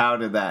 like how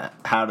did that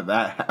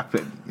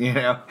happen? You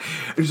know?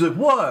 He's like,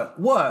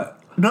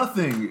 what?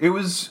 Nothing. It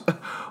was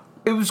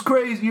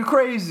crazy. You're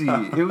crazy.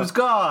 It was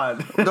God.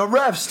 The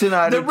refs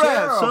tonight are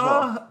terrible.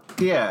 Huh?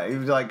 Yeah, he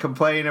was like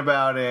complain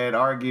about it,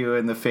 argue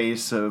in the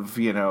face of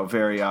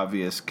very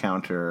obvious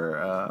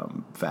counter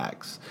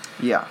facts.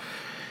 Yeah.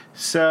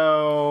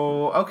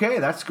 So okay,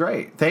 that's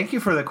great. Thank you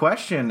for the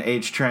question,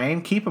 H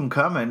Train. Keep them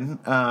coming.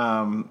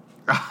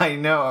 I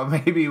know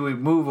maybe we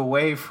move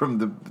away from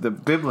the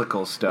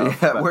biblical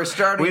stuff. Yeah, we're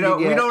starting. We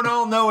don't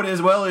all know it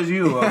as well as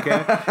you.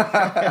 Okay.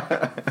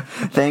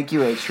 Thank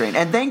you, H Train,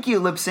 and thank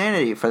you,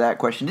 Lipsanity, for that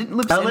question. Didn't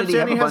Lipsanity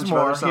have a bunch of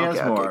other songs? He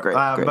has more. Okay,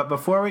 great. But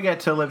before we get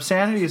to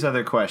Lipsanity's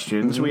other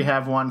questions, we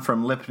have one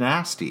from Lip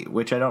Nasty,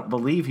 which I don't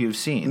believe you've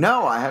seen.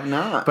 No, I have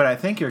not. But I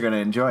think you're going to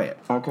enjoy it.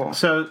 Okay.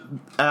 So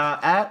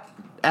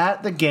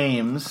at the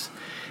games,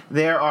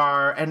 there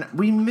are, and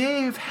we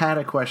may have had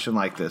a question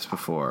like this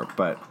before,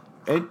 but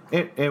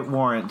it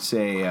warrants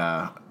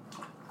a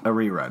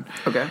rerun.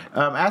 Okay.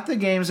 At the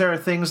games, there are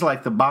things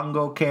like the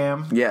bongo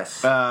cam.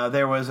 Yes.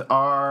 There was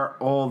our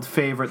old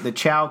favorite, the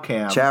chow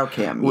cam. Chow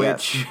cam,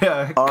 which,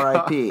 yes.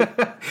 R.I.P.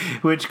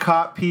 Which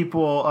caught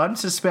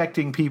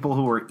unsuspecting people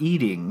who were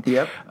eating.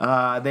 Yep.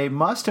 They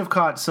must have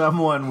caught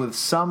someone with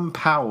some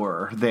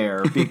power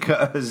there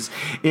because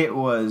it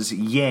was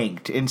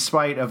yanked in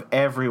spite of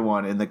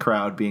everyone in the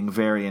crowd being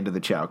very into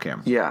the chow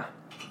cam. Yeah.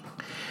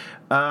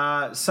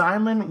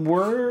 Simon,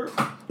 were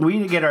we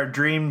to get our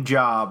dream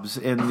jobs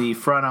in the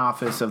front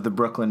office of the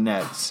Brooklyn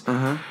Nets,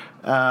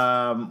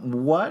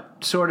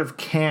 what sort of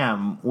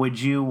cam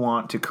would you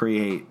want to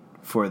create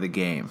for the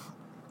game?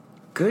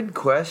 Good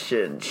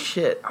question.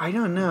 Shit, I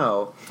don't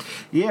know.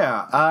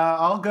 Yeah,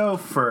 I'll go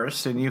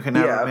first, and you can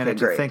have a minute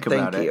to think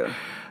about it. Thank you.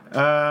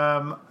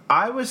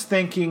 I was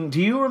thinking,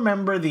 do you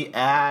remember the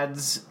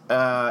ads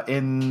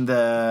in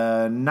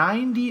the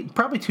 90s,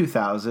 probably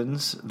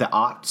 2000s, the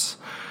aughts?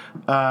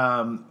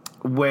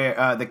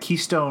 Where the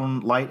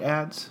Keystone Light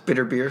ads,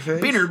 bitter beer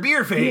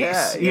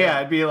face. Yeah,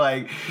 it'd be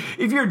like,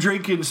 if you're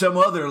drinking some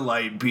other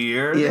light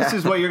beer, this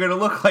is what you're gonna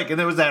look like. And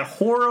there was that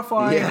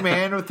horrifying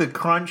man with the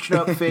crunched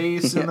up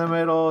face in the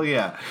middle.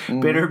 Yeah,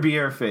 bitter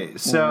beer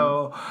face.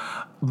 So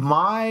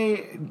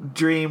my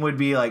dream would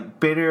be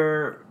like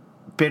bitter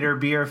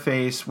beer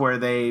face, where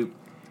they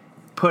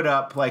put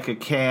up like a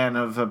can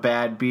of a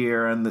bad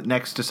beer and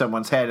next to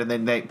someone's head, and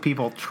then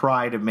people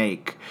try to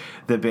make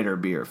the bitter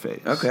beer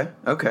face. Okay,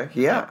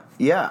 yeah.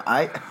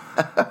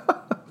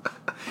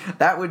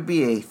 That would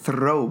be a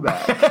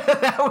throwback.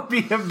 That would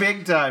be a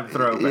big time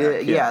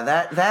throwback. Yeah,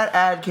 that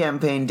ad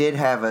campaign did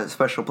have a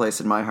special place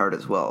in my heart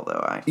as well,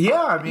 though.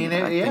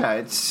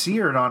 It's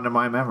seared onto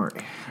my memory.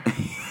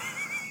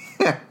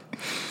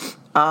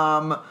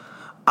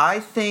 I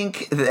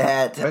think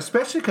that,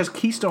 especially because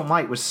Keystone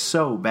Light was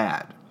so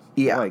bad.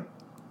 Yeah.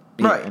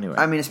 Right. Anyway.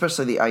 I mean,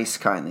 especially the ice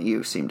kind that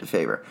you seem to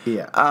favor.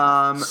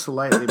 Yeah.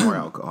 Slightly more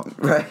alcohol.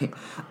 Right.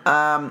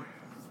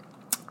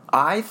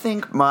 I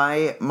think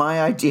my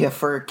idea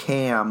for a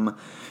cam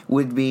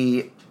would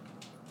be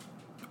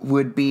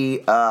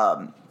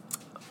the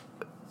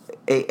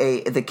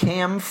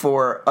cam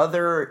for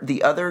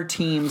the other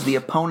teams, the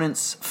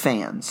opponent's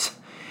fans.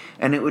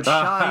 And it would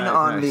shine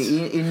on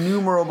the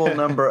innumerable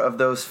number of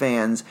those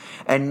fans,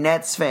 and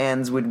Nets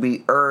fans would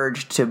be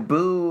urged to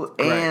boo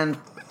and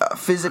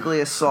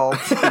physically assault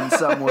in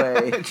some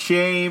way.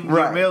 Shame,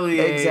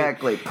 humiliate.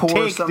 Exactly.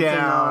 Pour something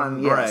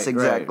on. Yes,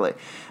 exactly.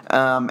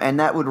 And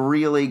that would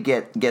really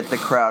get the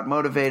crowd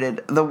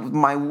motivated.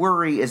 My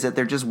worry is that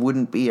there just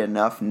wouldn't be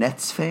enough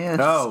Nets fans.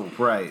 Oh,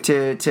 right.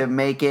 To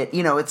make it,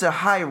 it's a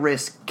high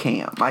risk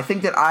cam. I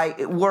think that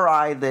were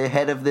I the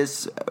head of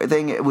this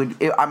thing,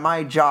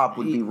 my job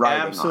would be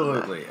riding on that.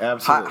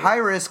 Absolutely. High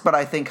risk, but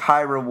I think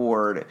high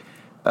reward.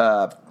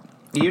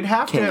 You'd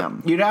have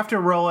to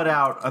roll it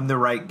out on the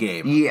right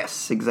game.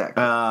 Yes,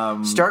 exactly.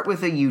 Start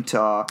with a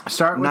Utah.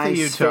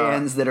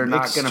 Fans that are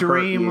not going to hurt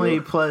you. Extremely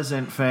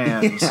pleasant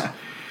fans. Yeah.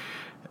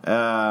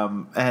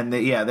 And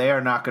they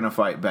are not going to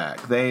fight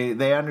back.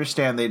 They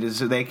understand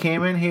they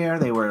came in here.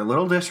 They were a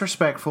little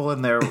disrespectful,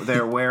 and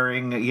they're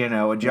wearing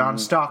a John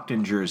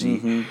Stockton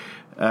jersey,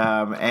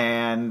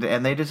 and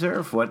they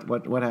deserve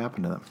what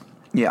happened to them.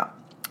 Yeah.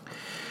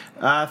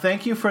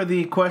 Thank you for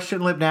the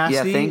question, Lip Nasty.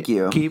 Yeah, thank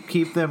you.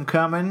 Keep them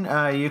coming.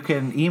 You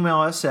can email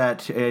us at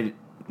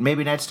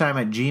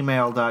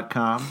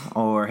maybynetstime@gmail.com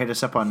or hit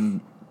us up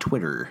on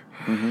Twitter.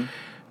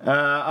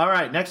 All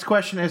right, next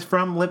question is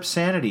from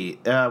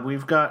Lipsanity.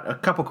 We've got a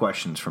couple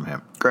questions from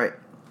him. Great.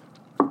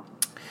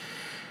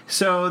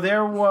 So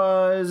there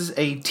was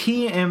a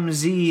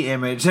TMZ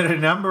image that a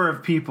number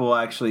of people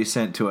actually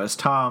sent to us.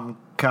 Tom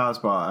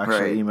Cosbaugh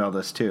actually emailed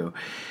us too.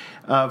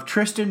 Of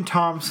Tristan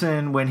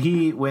Thompson when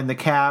the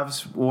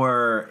Cavs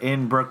were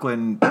in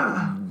Brooklyn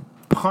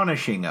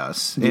punishing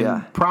us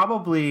in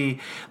probably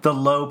the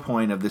low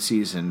point of the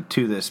season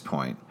to this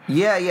point.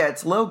 Yeah,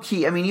 it's low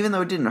key. I mean, even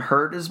though it didn't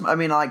hurt it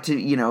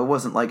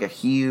wasn't like a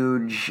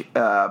huge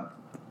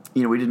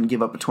we didn't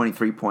give up a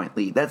 23-point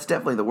lead. That's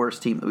definitely the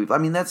worst team that we've. I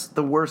mean, that's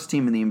the worst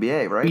team in the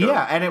NBA, right?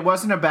 Yeah, and it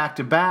wasn't a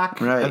back-to-back.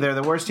 Right. They're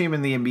the worst team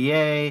in the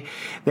NBA.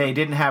 They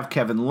didn't have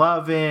Kevin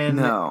Love in.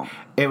 No.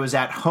 It was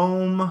at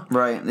home.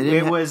 Right.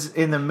 It was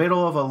in the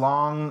middle of a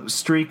long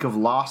streak of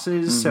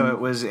losses, so it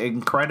was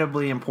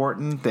incredibly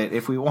important that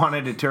if we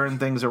wanted to turn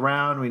things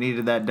around, we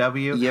needed that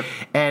W. Yep.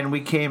 And we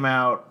came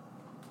out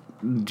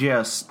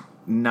just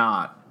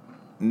not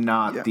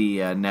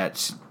the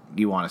Nets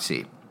you want to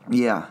see.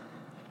 Yeah.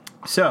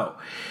 So,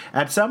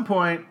 at some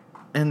point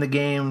in the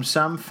game,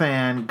 some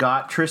fan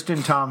got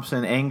Tristan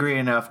Thompson angry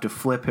enough to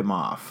flip him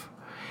off.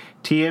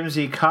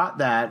 TMZ caught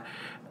that.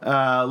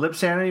 Lip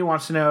Sanity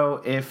wants to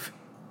know if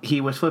he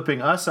was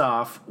flipping us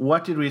off.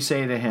 What did we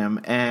say to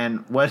him?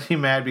 And was he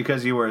mad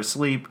because you were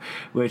asleep?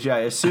 Which I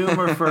assume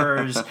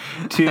refers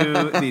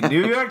to the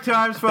New York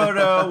Times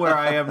photo where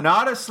I am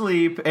not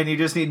asleep and you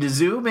just need to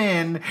zoom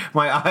in.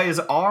 My eyes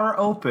are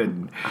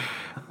open.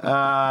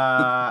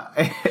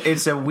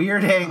 It's a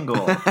weird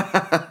angle.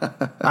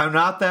 I'm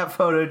not that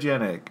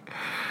photogenic.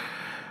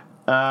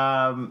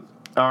 All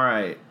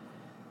right.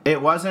 It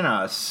wasn't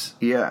us.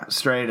 Yeah.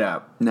 Straight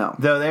up. No.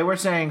 Though they were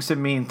saying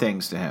some mean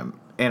things to him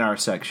in our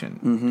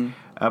section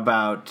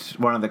about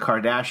one of the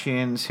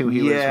Kardashians who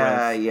he was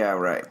with. Yeah,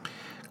 right.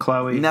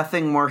 Khloe.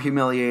 Nothing more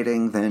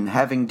humiliating than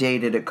having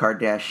dated a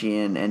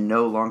Kardashian and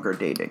no longer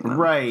dating them.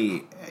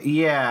 Right.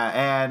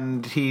 Yeah,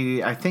 and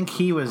I think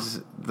he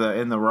was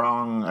in the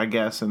wrong, I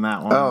guess, in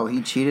that one. Oh,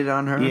 he cheated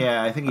on her?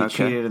 Yeah, I think he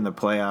cheated in the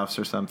playoffs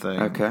or something.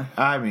 Okay.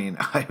 I mean,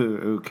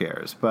 who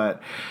cares?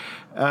 But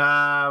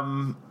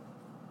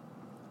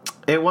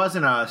it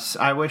wasn't us.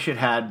 I wish it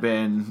had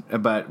been,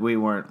 but we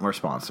weren't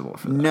responsible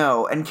for that.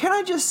 No, and can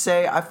I just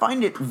say, I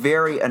find it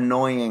very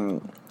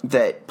annoying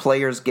that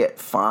players get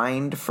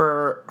fined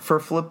for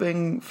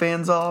flipping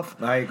fans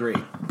off. I agree.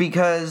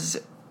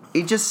 Because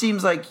it just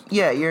seems like,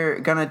 yeah, you're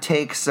gonna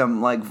take some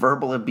like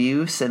verbal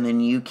abuse and then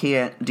you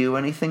can't do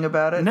anything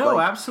about it. No,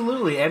 like,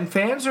 absolutely. And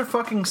fans are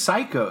fucking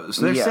psychos.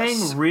 They're Yes.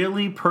 saying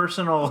really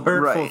personal,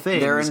 hurtful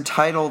things. They're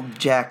entitled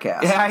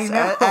jackasses. Yeah, I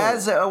know.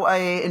 As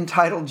a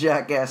entitled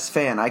jackass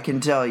fan, I can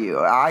tell you,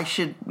 I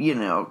should,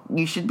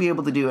 you should be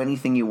able to do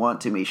anything you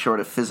want to me short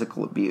of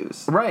physical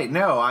abuse. Right,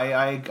 no,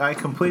 I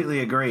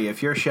completely agree.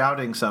 If you're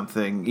shouting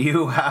something,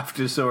 you have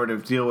to sort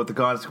of deal with the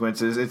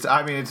consequences.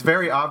 It's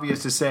very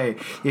obvious to say,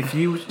 if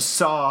you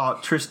saw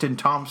Tristan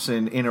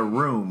Thompson in a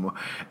room,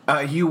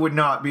 you would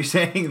not be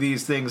saying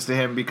these things to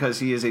him because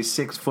he is a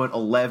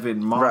 6'11"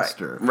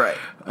 monster. Right.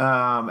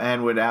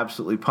 And would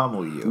absolutely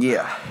pummel you.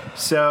 Yeah.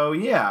 So,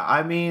 yeah,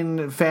 I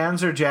mean,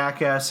 fans are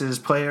jackasses.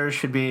 Players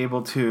should be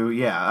able to,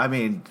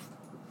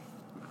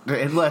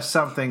 unless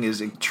something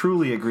is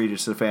truly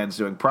egregious the fans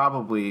doing,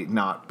 probably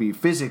not be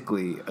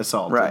physically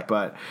assaulted. Right.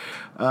 But,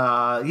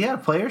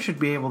 players should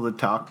be able to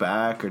talk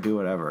back or do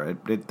whatever.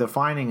 The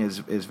fining is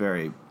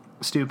very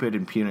stupid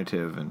and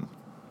punitive and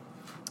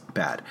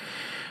bad.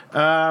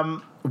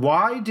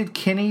 Why did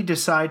Kenny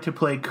decide to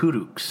play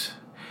Kurucs?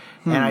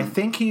 And I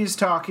think he's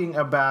talking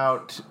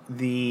about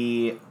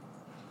the...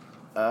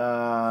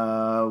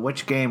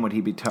 which game would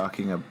he be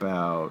talking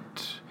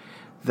about?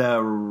 The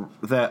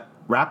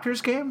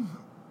Raptors game?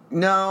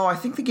 No, I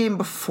think the game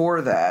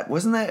before that.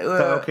 Wasn't that...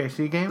 The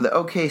OKC game? The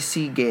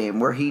OKC game,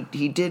 where he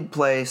did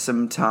play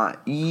some time.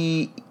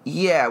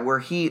 Yeah, where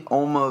he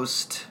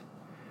almost...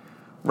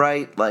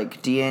 Right? Like,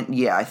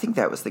 yeah, I think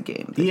that was the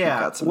game. That he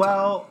got some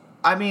time.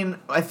 I mean,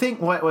 I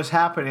think what was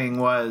happening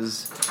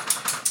was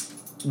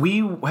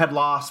we had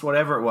lost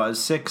whatever it was,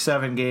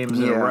 6-7 games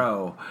in a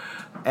row,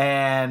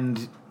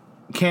 and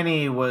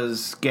Kenny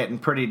was getting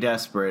pretty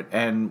desperate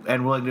and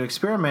willing to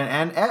experiment.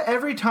 And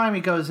every time he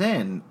goes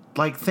in,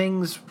 like,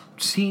 things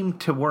seem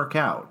to work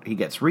out. He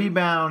gets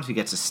rebounds, he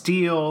gets a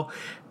steal,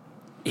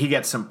 he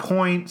gets some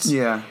points.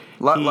 Yeah.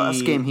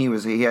 Last game it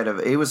was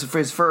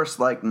his first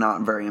like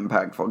not very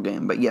impactful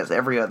game, but yes,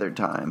 every other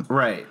time.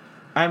 Right.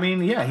 I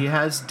mean, yeah, he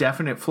has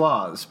definite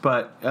flaws,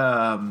 but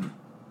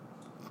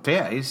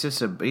he's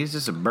just a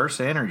burst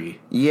of energy.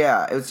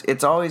 Yeah,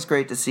 it's always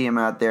great to see him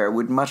out there.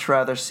 Would much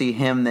rather see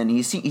him than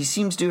he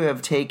seems to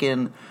have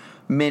taken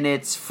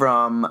minutes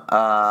from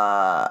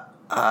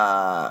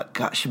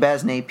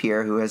Shabazz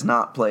Napier, who has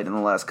not played in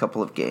the last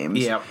couple of games.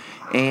 Yep.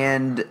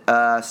 And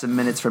some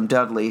minutes from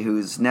Dudley,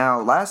 who's now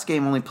last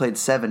game only played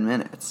 7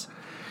 minutes.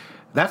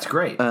 That's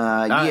great.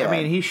 I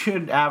mean, he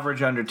should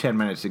average under 10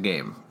 minutes a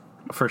game,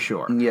 for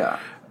sure. Yeah.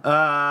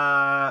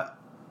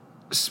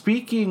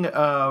 Speaking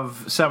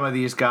of some of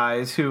these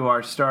guys who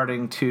are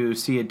starting to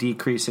see a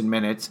decrease in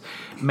minutes,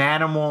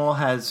 Manimal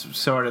has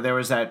there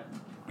was that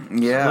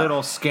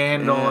little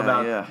scandal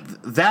about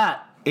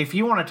that. If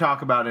you want to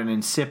talk about an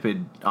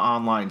insipid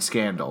online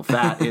scandal,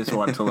 that is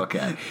one to look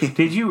at.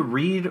 Did you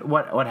read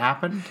what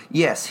happened?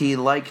 Yes, he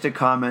liked a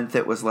comment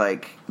that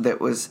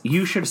was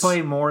you should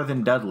play more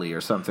than Dudley or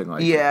something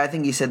like that. Yeah, I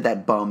think he said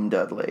that bum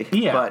Dudley.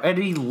 Yeah, and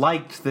he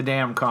liked the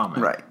damn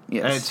comment. Right,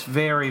 yes. And it's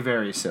very,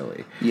 very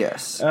silly.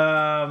 Yes.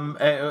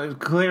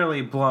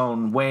 Clearly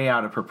blown way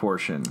out of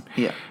proportion.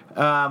 Yeah.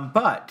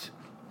 But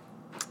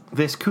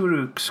this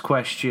Kurucs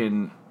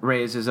question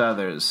raises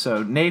others.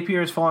 So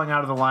Napier is falling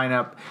out of the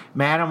lineup.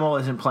 Manimal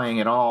isn't playing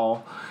at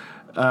all.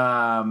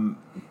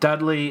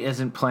 Dudley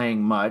isn't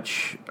playing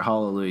much.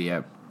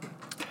 Hallelujah.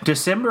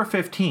 December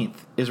 15th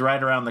is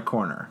right around the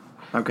corner.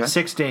 Okay.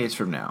 6 days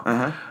from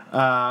now.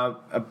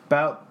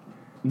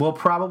 We'll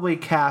probably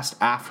cast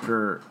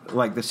after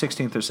like the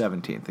 16th or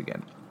 17th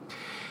again.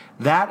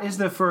 That is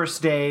the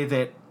first day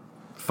that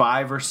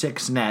 5 or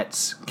 6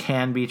 Nets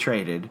can be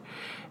traded,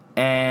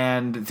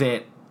 and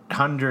that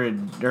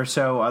 100 or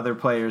so other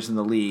players in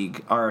the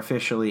league are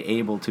officially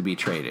able to be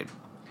traded.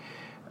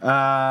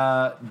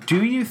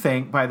 Do you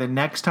think by the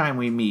next time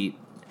we meet,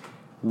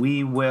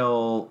 we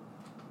will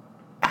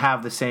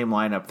have the same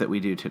lineup that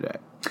we do today?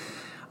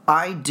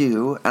 I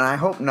do, and I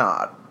hope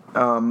not.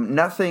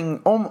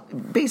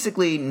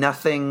 Basically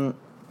nothing.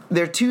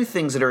 There are 2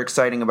 things that are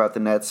exciting about the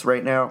Nets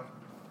right now.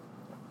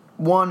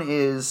 One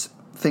is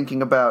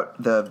thinking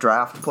about the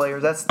draft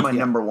players. That's my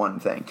number one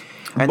thing.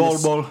 And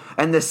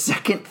and the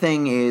second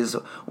thing is,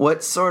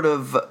 what sort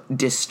of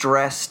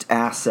distressed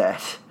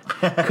asset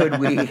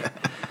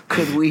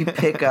could we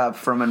pick up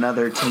from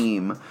another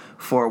team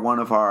for one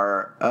of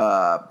our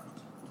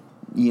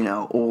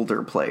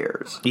older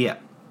players? Yeah.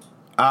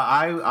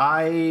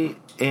 I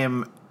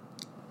am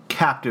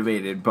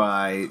captivated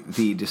by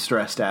the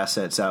distressed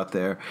assets out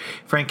there.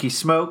 Frankie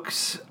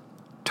Smokes,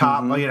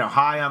 top,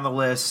 high on the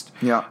list.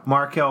 Yeah.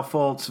 Markelle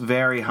Fultz,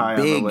 very high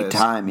on the list. Big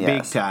time,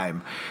 yes. Big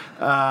time.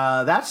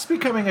 That's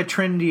becoming a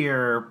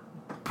trendier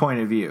point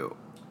of view.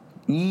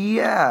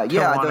 Yeah.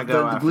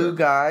 The glue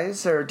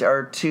guys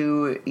are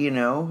two,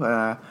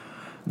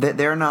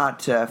 they're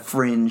not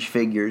fringe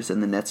figures in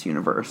the Nets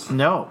universe.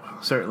 No,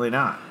 certainly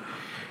not.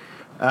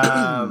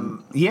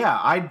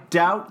 I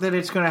doubt that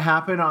it's going to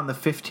happen on the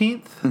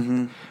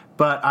 15th,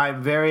 but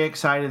I'm very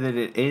excited that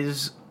it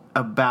is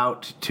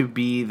about to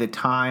be the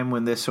time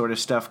when this sort of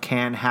stuff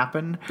can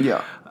happen.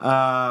 Yeah.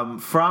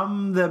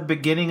 From the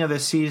beginning of the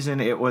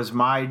season, it was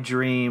my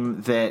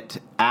dream that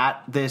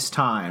at this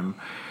time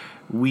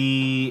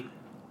we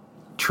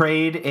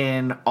trade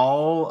in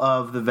all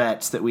of the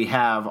vets that we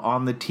have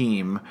on the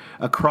team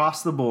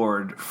across the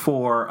board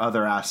for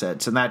other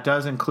assets. And that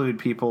does include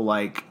people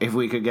like, if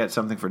we could get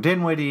something for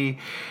Dinwiddie,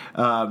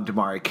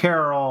 Damari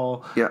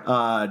Carroll,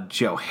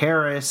 Joe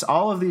Harris.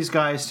 All of these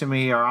guys, to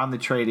me, are on the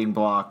trading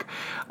block.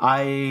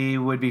 I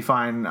would be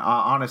fine,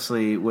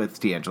 honestly, with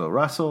D'Angelo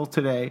Russell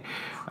today.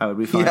 I would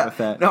be fine with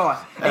that. No,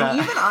 and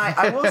even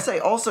I will say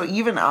also,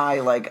 even I,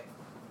 like,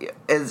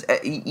 as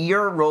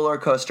your roller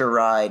coaster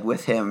ride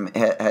with him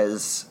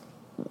has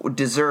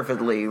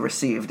deservedly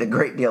received a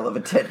great deal of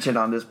attention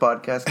on this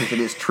podcast, because it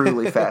is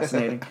truly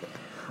fascinating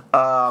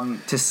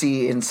to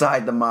see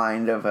inside the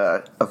mind of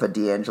a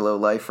D'Angelo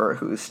lifer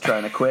who's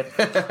trying to quit.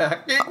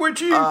 But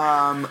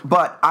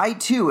I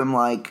too am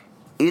like,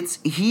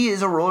 he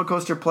is a roller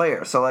coaster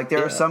player. So like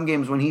there are some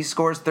games when he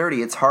scores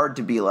 30, it's hard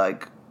to be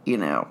like,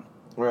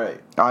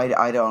 right.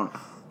 I don't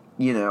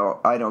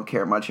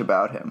care much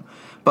about him.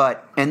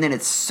 But, and then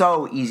it's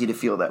so easy to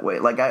feel that way.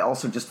 Like, I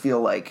also just feel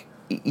like,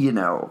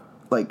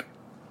 like,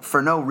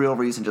 for no real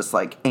reason, just,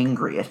 like,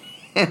 angry at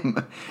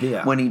him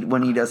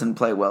when he doesn't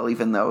play well,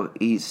 even though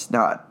he's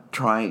not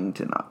trying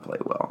to not play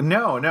well.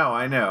 No,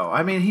 I know.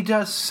 I mean, he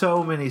does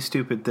so many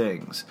stupid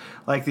things.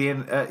 Like,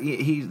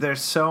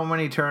 there's so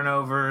many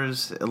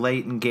turnovers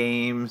late in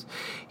games.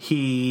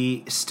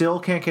 He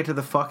still can't get to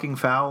the fucking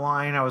foul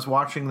line. I was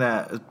watching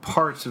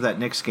parts of that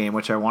Knicks game,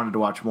 which I wanted to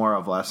watch more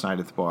of last night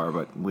at the bar,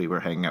 but we were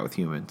hanging out with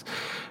humans.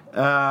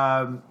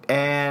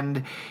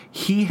 And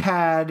he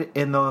had,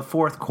 in the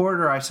fourth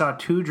quarter, I saw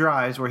 2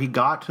 drives where he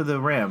got to the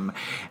rim,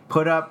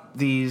 put up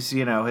these,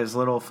 his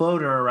little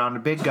floater around a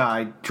big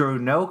guy, drew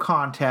no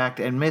contact,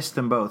 and missed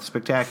them both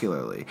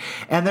spectacularly.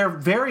 And they're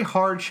very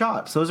hard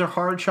shots. Those are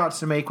hard shots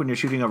to make when you're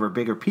shooting over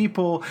bigger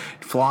people,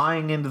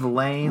 flying into the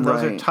lane.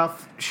 Those are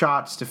tough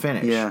shots to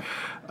finish. Yeah.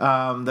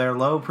 They're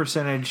low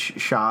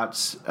percentage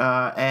shots,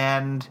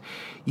 and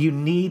you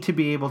need to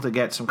be able to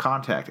get some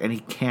contact, and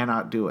he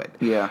cannot do it.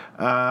 Yeah.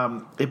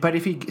 But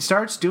if he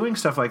starts doing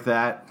stuff like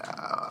that,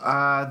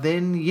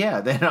 then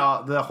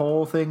the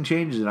whole thing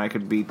changes, and I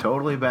could be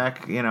totally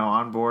back,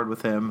 on board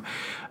with him.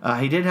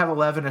 He did have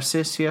 11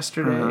 assists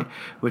yesterday,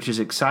 which is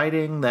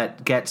exciting.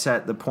 That gets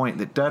at the point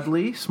that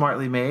Dudley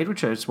smartly made,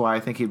 which is why I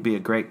think he'd be a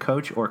great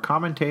coach or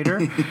commentator,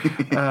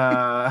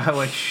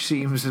 which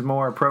seems a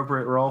more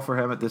appropriate role for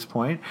him at this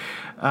point.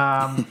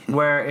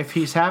 Where if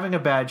he's having a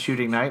bad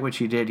shooting night, which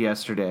he did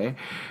yesterday,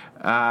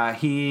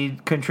 he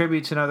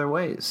contributes in other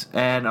ways,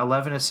 and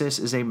 11 assists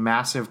is a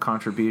massive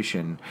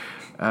contribution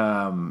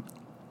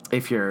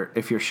if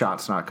your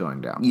shot's not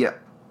going down. Yeah.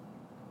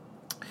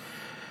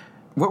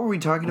 What were we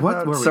talking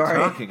about? What were we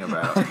talking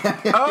about?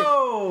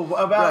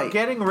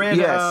 Getting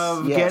rid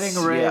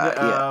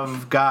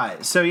of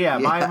guys. So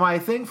my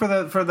thing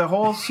for the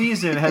whole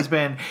season has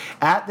been,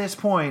 at this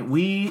point,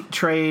 we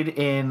trade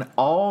in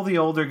all the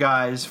older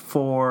guys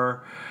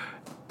for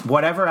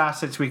whatever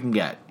assets we can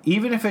get,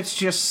 even if it's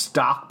just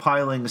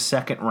stockpiling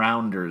second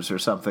rounders or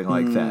something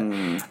like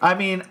that. I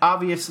mean,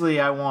 obviously,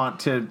 I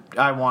want a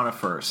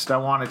first. I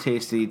want a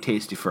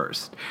tasty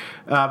first.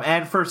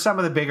 And for some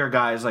of the bigger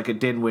guys like a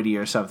Dinwiddie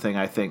or something,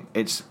 I think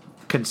it's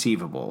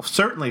conceivable.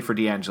 Certainly for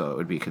D'Angelo, it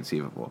would be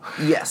conceivable.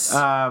 Yes.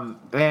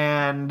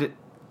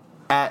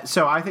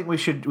 So I think we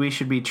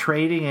should be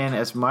trading in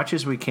as much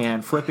as we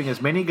can, flipping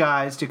as many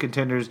guys to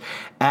contenders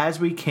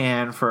as we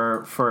can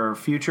for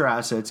future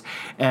assets,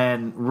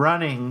 and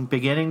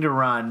beginning to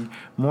run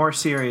more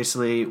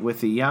seriously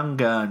with the young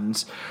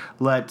guns.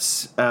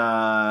 Let's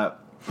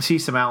see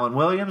some Alan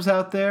Williams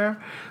out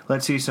there.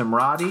 Let's see some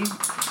Roddy.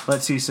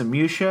 Let's see some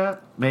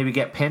Musha. Maybe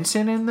get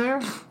Pinson in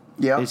there.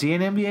 Yeah. Is he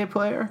an NBA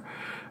player?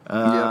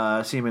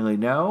 Seemingly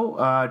no.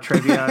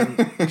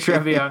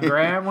 Trevion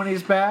Graham when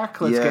he's back.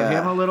 Let's get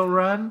him a little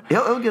run.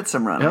 He'll get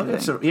some run.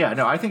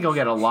 I think he'll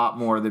get a lot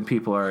more than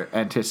people are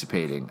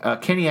anticipating.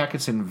 Kenny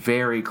Atkinson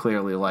very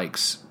clearly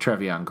likes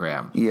Trevion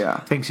Graham. Yeah.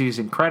 Thinks he's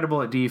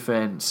incredible at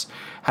defense.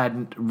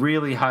 Had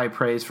really high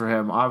praise for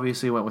him.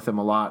 Obviously went with him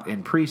a lot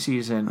in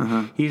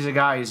preseason. He's a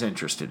guy he's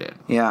interested in.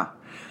 Yeah.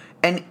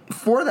 And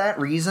for that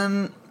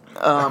reason...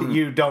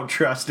 you don't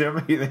trust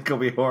him? You think he'll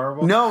be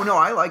horrible? No,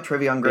 I like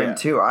Trevion Graham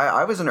too.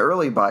 I was an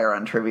early buyer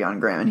on Trevion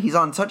Graham, and he's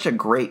on such a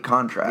great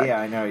contract. Yeah,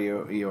 I know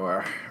you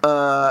are.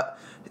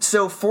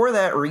 So for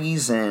that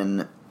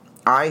reason,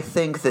 I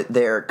think that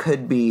there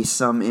could be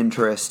some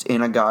interest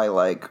in a guy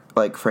like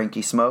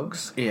Frankie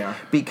Smokes. Yeah.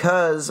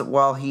 Because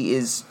while he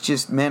is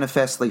just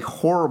manifestly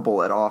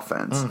horrible at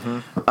offense,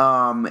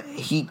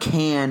 he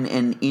can,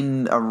 and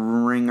in a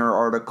Ringer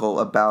article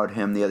about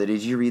him the other day,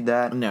 did you read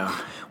that? No.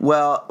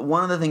 Well,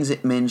 one of the things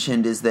it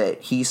mentioned is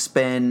that he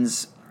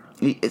spends,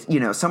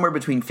 somewhere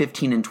between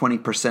 15 and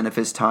 20% of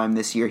his time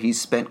this year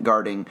he's spent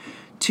guarding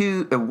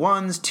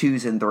ones,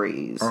 twos, and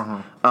threes.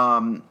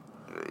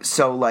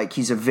 So,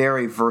 he's a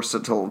very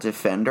versatile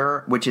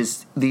defender, which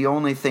is the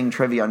only thing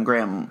Trevion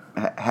Graham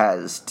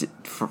has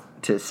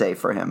to say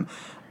for him.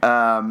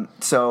 And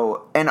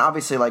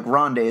obviously,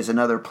 Rondae is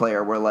another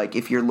player where,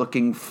 if you're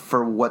looking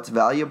for what's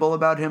valuable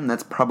about him,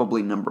 that's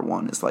probably number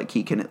one, is,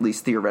 he can at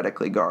least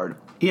theoretically guard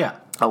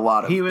a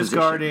lot of He was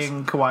positions.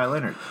 Guarding Kawhi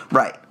Leonard.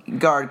 Right.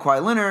 Guard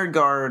Kawhi Leonard,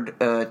 guard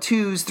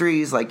twos,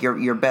 threes,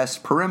 your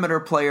best perimeter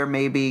player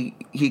maybe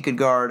he could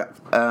guard.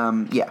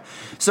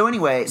 So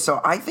anyway,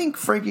 I think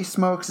Frankie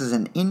Smokes is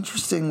an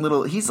interesting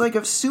he's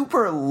a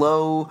super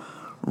low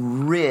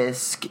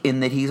risk in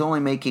that he's only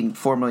making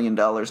 $4 million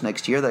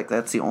next year.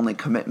 That's the only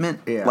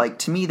commitment. Yeah.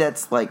 To me,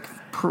 that's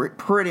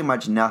pretty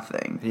much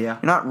nothing. Yeah.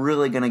 You're not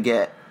really going to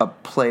get a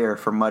player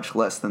for much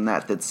less than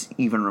that's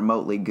even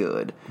remotely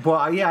good.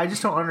 Well, yeah, I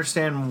just don't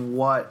understand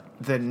what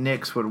the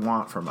Knicks would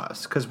want from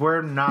us, because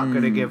we're not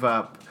going to give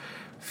up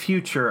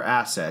future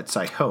assets,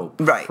 I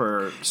hope,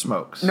 for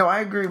Smokes. No,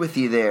 I agree with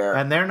you there.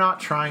 And they're not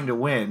trying to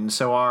win,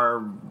 so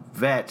our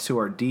vets who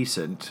are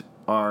decent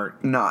are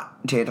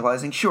not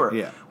tantalizing. Sure.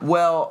 Yeah.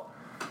 Well,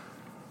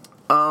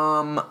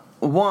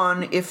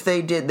 one, if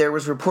they did, there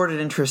was reported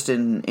interest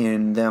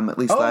in them at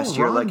least last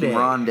year, Rondae. in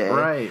Rondae.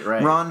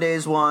 Right.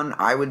 Rondae's one.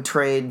 I would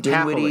trade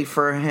Dinwiddie Happily.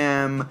 for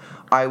him.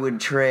 I would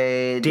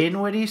trade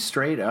Dinwiddie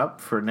straight up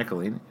for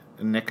Nicolini.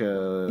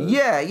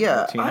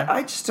 Yeah.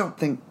 I just don't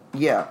think.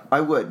 Yeah,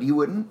 I would. You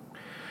wouldn't?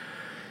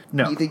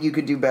 No. You think you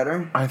could do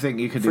better? I think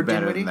you could do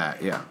better Dinwiddie? than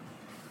that. Yeah.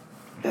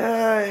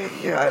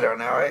 I don't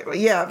know.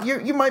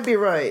 You might be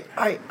right.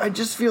 I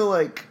just feel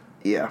like,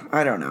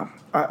 I don't know.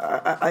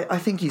 I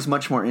think he's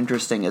much more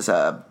interesting as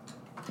a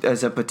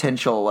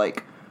potential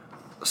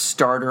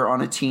starter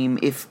on a team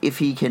if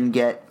he can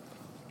get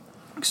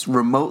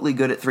remotely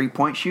good at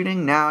 3-point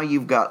shooting. Now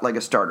you've got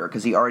a starter,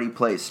 because he already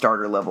plays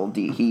starter level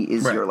D. He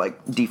is your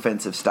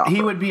defensive stopper.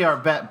 He would be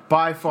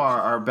by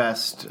far our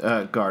best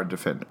guard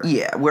defender.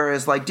 Yeah,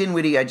 whereas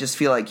Dinwiddie, I just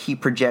feel like he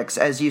projects,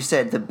 as you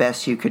said, the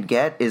best you could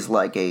get is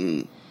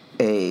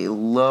a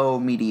low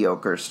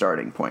mediocre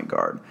starting point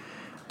guard.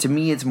 To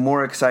me, it's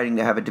more exciting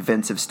to have a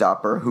defensive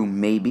stopper who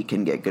maybe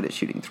can get good at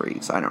shooting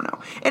threes. I don't know.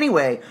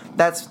 Anyway,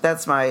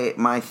 that's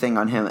my thing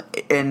on him.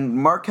 And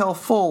Markelle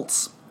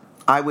Fultz,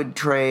 I would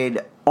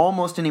trade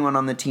almost anyone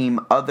on the team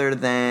other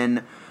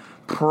than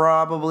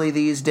probably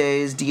these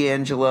days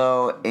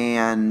D'Angelo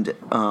and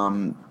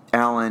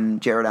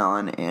Jared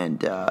Allen and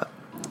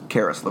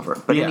Karis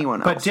LeVert. But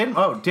anyone else.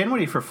 But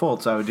Dinwiddie for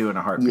Fultz I would do in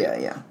a heartbeat.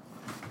 Yeah.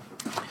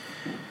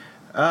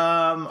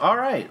 All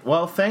right.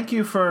 Well, thank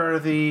you for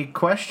the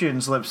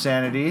questions, Lip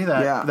Sanity.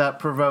 That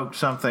provoked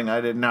something I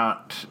did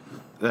not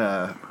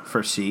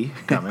foresee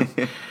coming.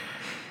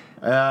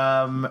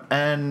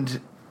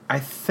 And I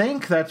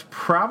think that's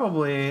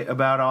probably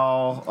about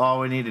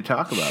all we need to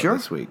talk about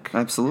this week.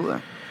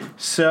 Absolutely.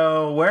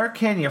 So where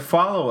can you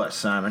follow us,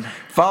 Simon?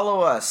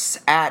 Follow us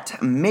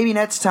at Maybe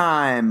Next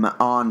Time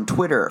on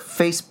Twitter,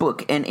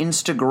 Facebook, and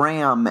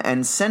Instagram,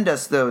 and send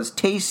us those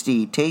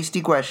tasty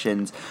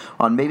questions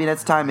on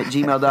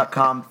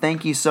maybynexttime@gmail.com.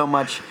 Thank you so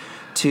much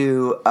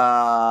to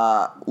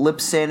Lip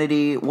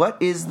Sanity. What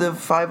is the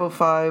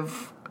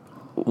 505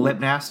 Lip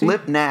Nasty?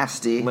 Lip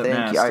Nasty. Lip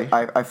Thank Nasty.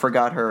 you. I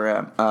forgot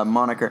her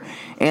moniker.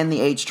 And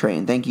the H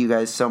Train. Thank you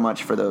guys so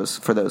much for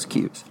those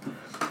cues.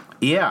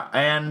 Yeah,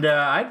 and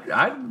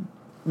I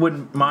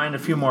wouldn't mind a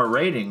few more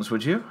ratings,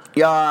 would you?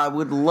 Yeah, I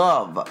would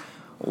love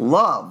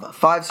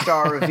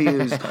 5-star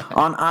reviews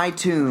on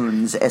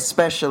iTunes,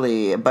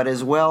 especially, but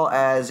as well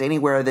as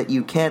anywhere that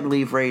you can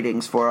leave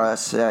ratings for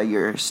us.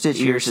 Your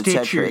Stitchers,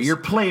 etc. Your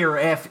Player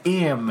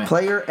FM.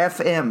 Player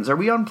FMs. Are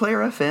we on Player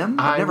FM?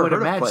 I've never would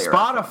heard of imagine. Player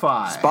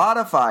Spotify. FM.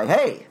 Spotify.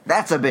 Hey,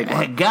 that's a big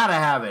one. Gotta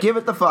have it. Give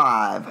it the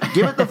 5.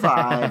 Give it the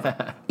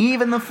 5.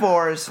 Even the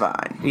 4 is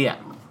fine. Yeah.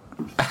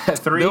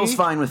 3. Bill's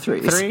fine with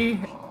 3s.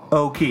 3.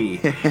 Okay.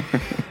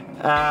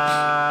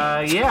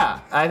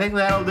 Yeah, I think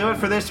that'll do it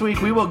for this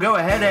week. We will go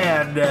ahead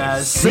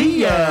and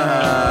see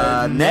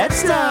ya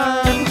next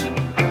time.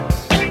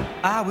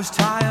 I was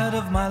tired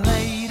of my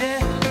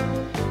lady.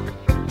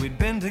 We'd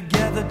been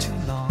together too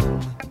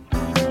long.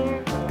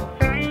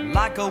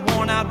 Like a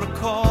worn-out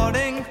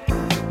recording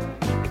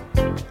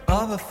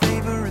of a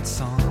favorite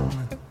song.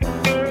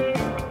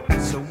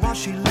 So while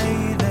she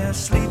lay there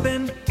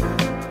sleeping,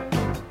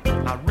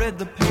 I read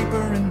the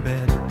paper in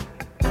bed.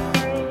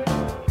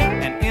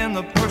 And in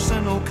the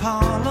personal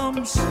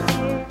columns,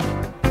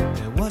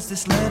 there was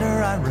this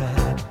letter I read.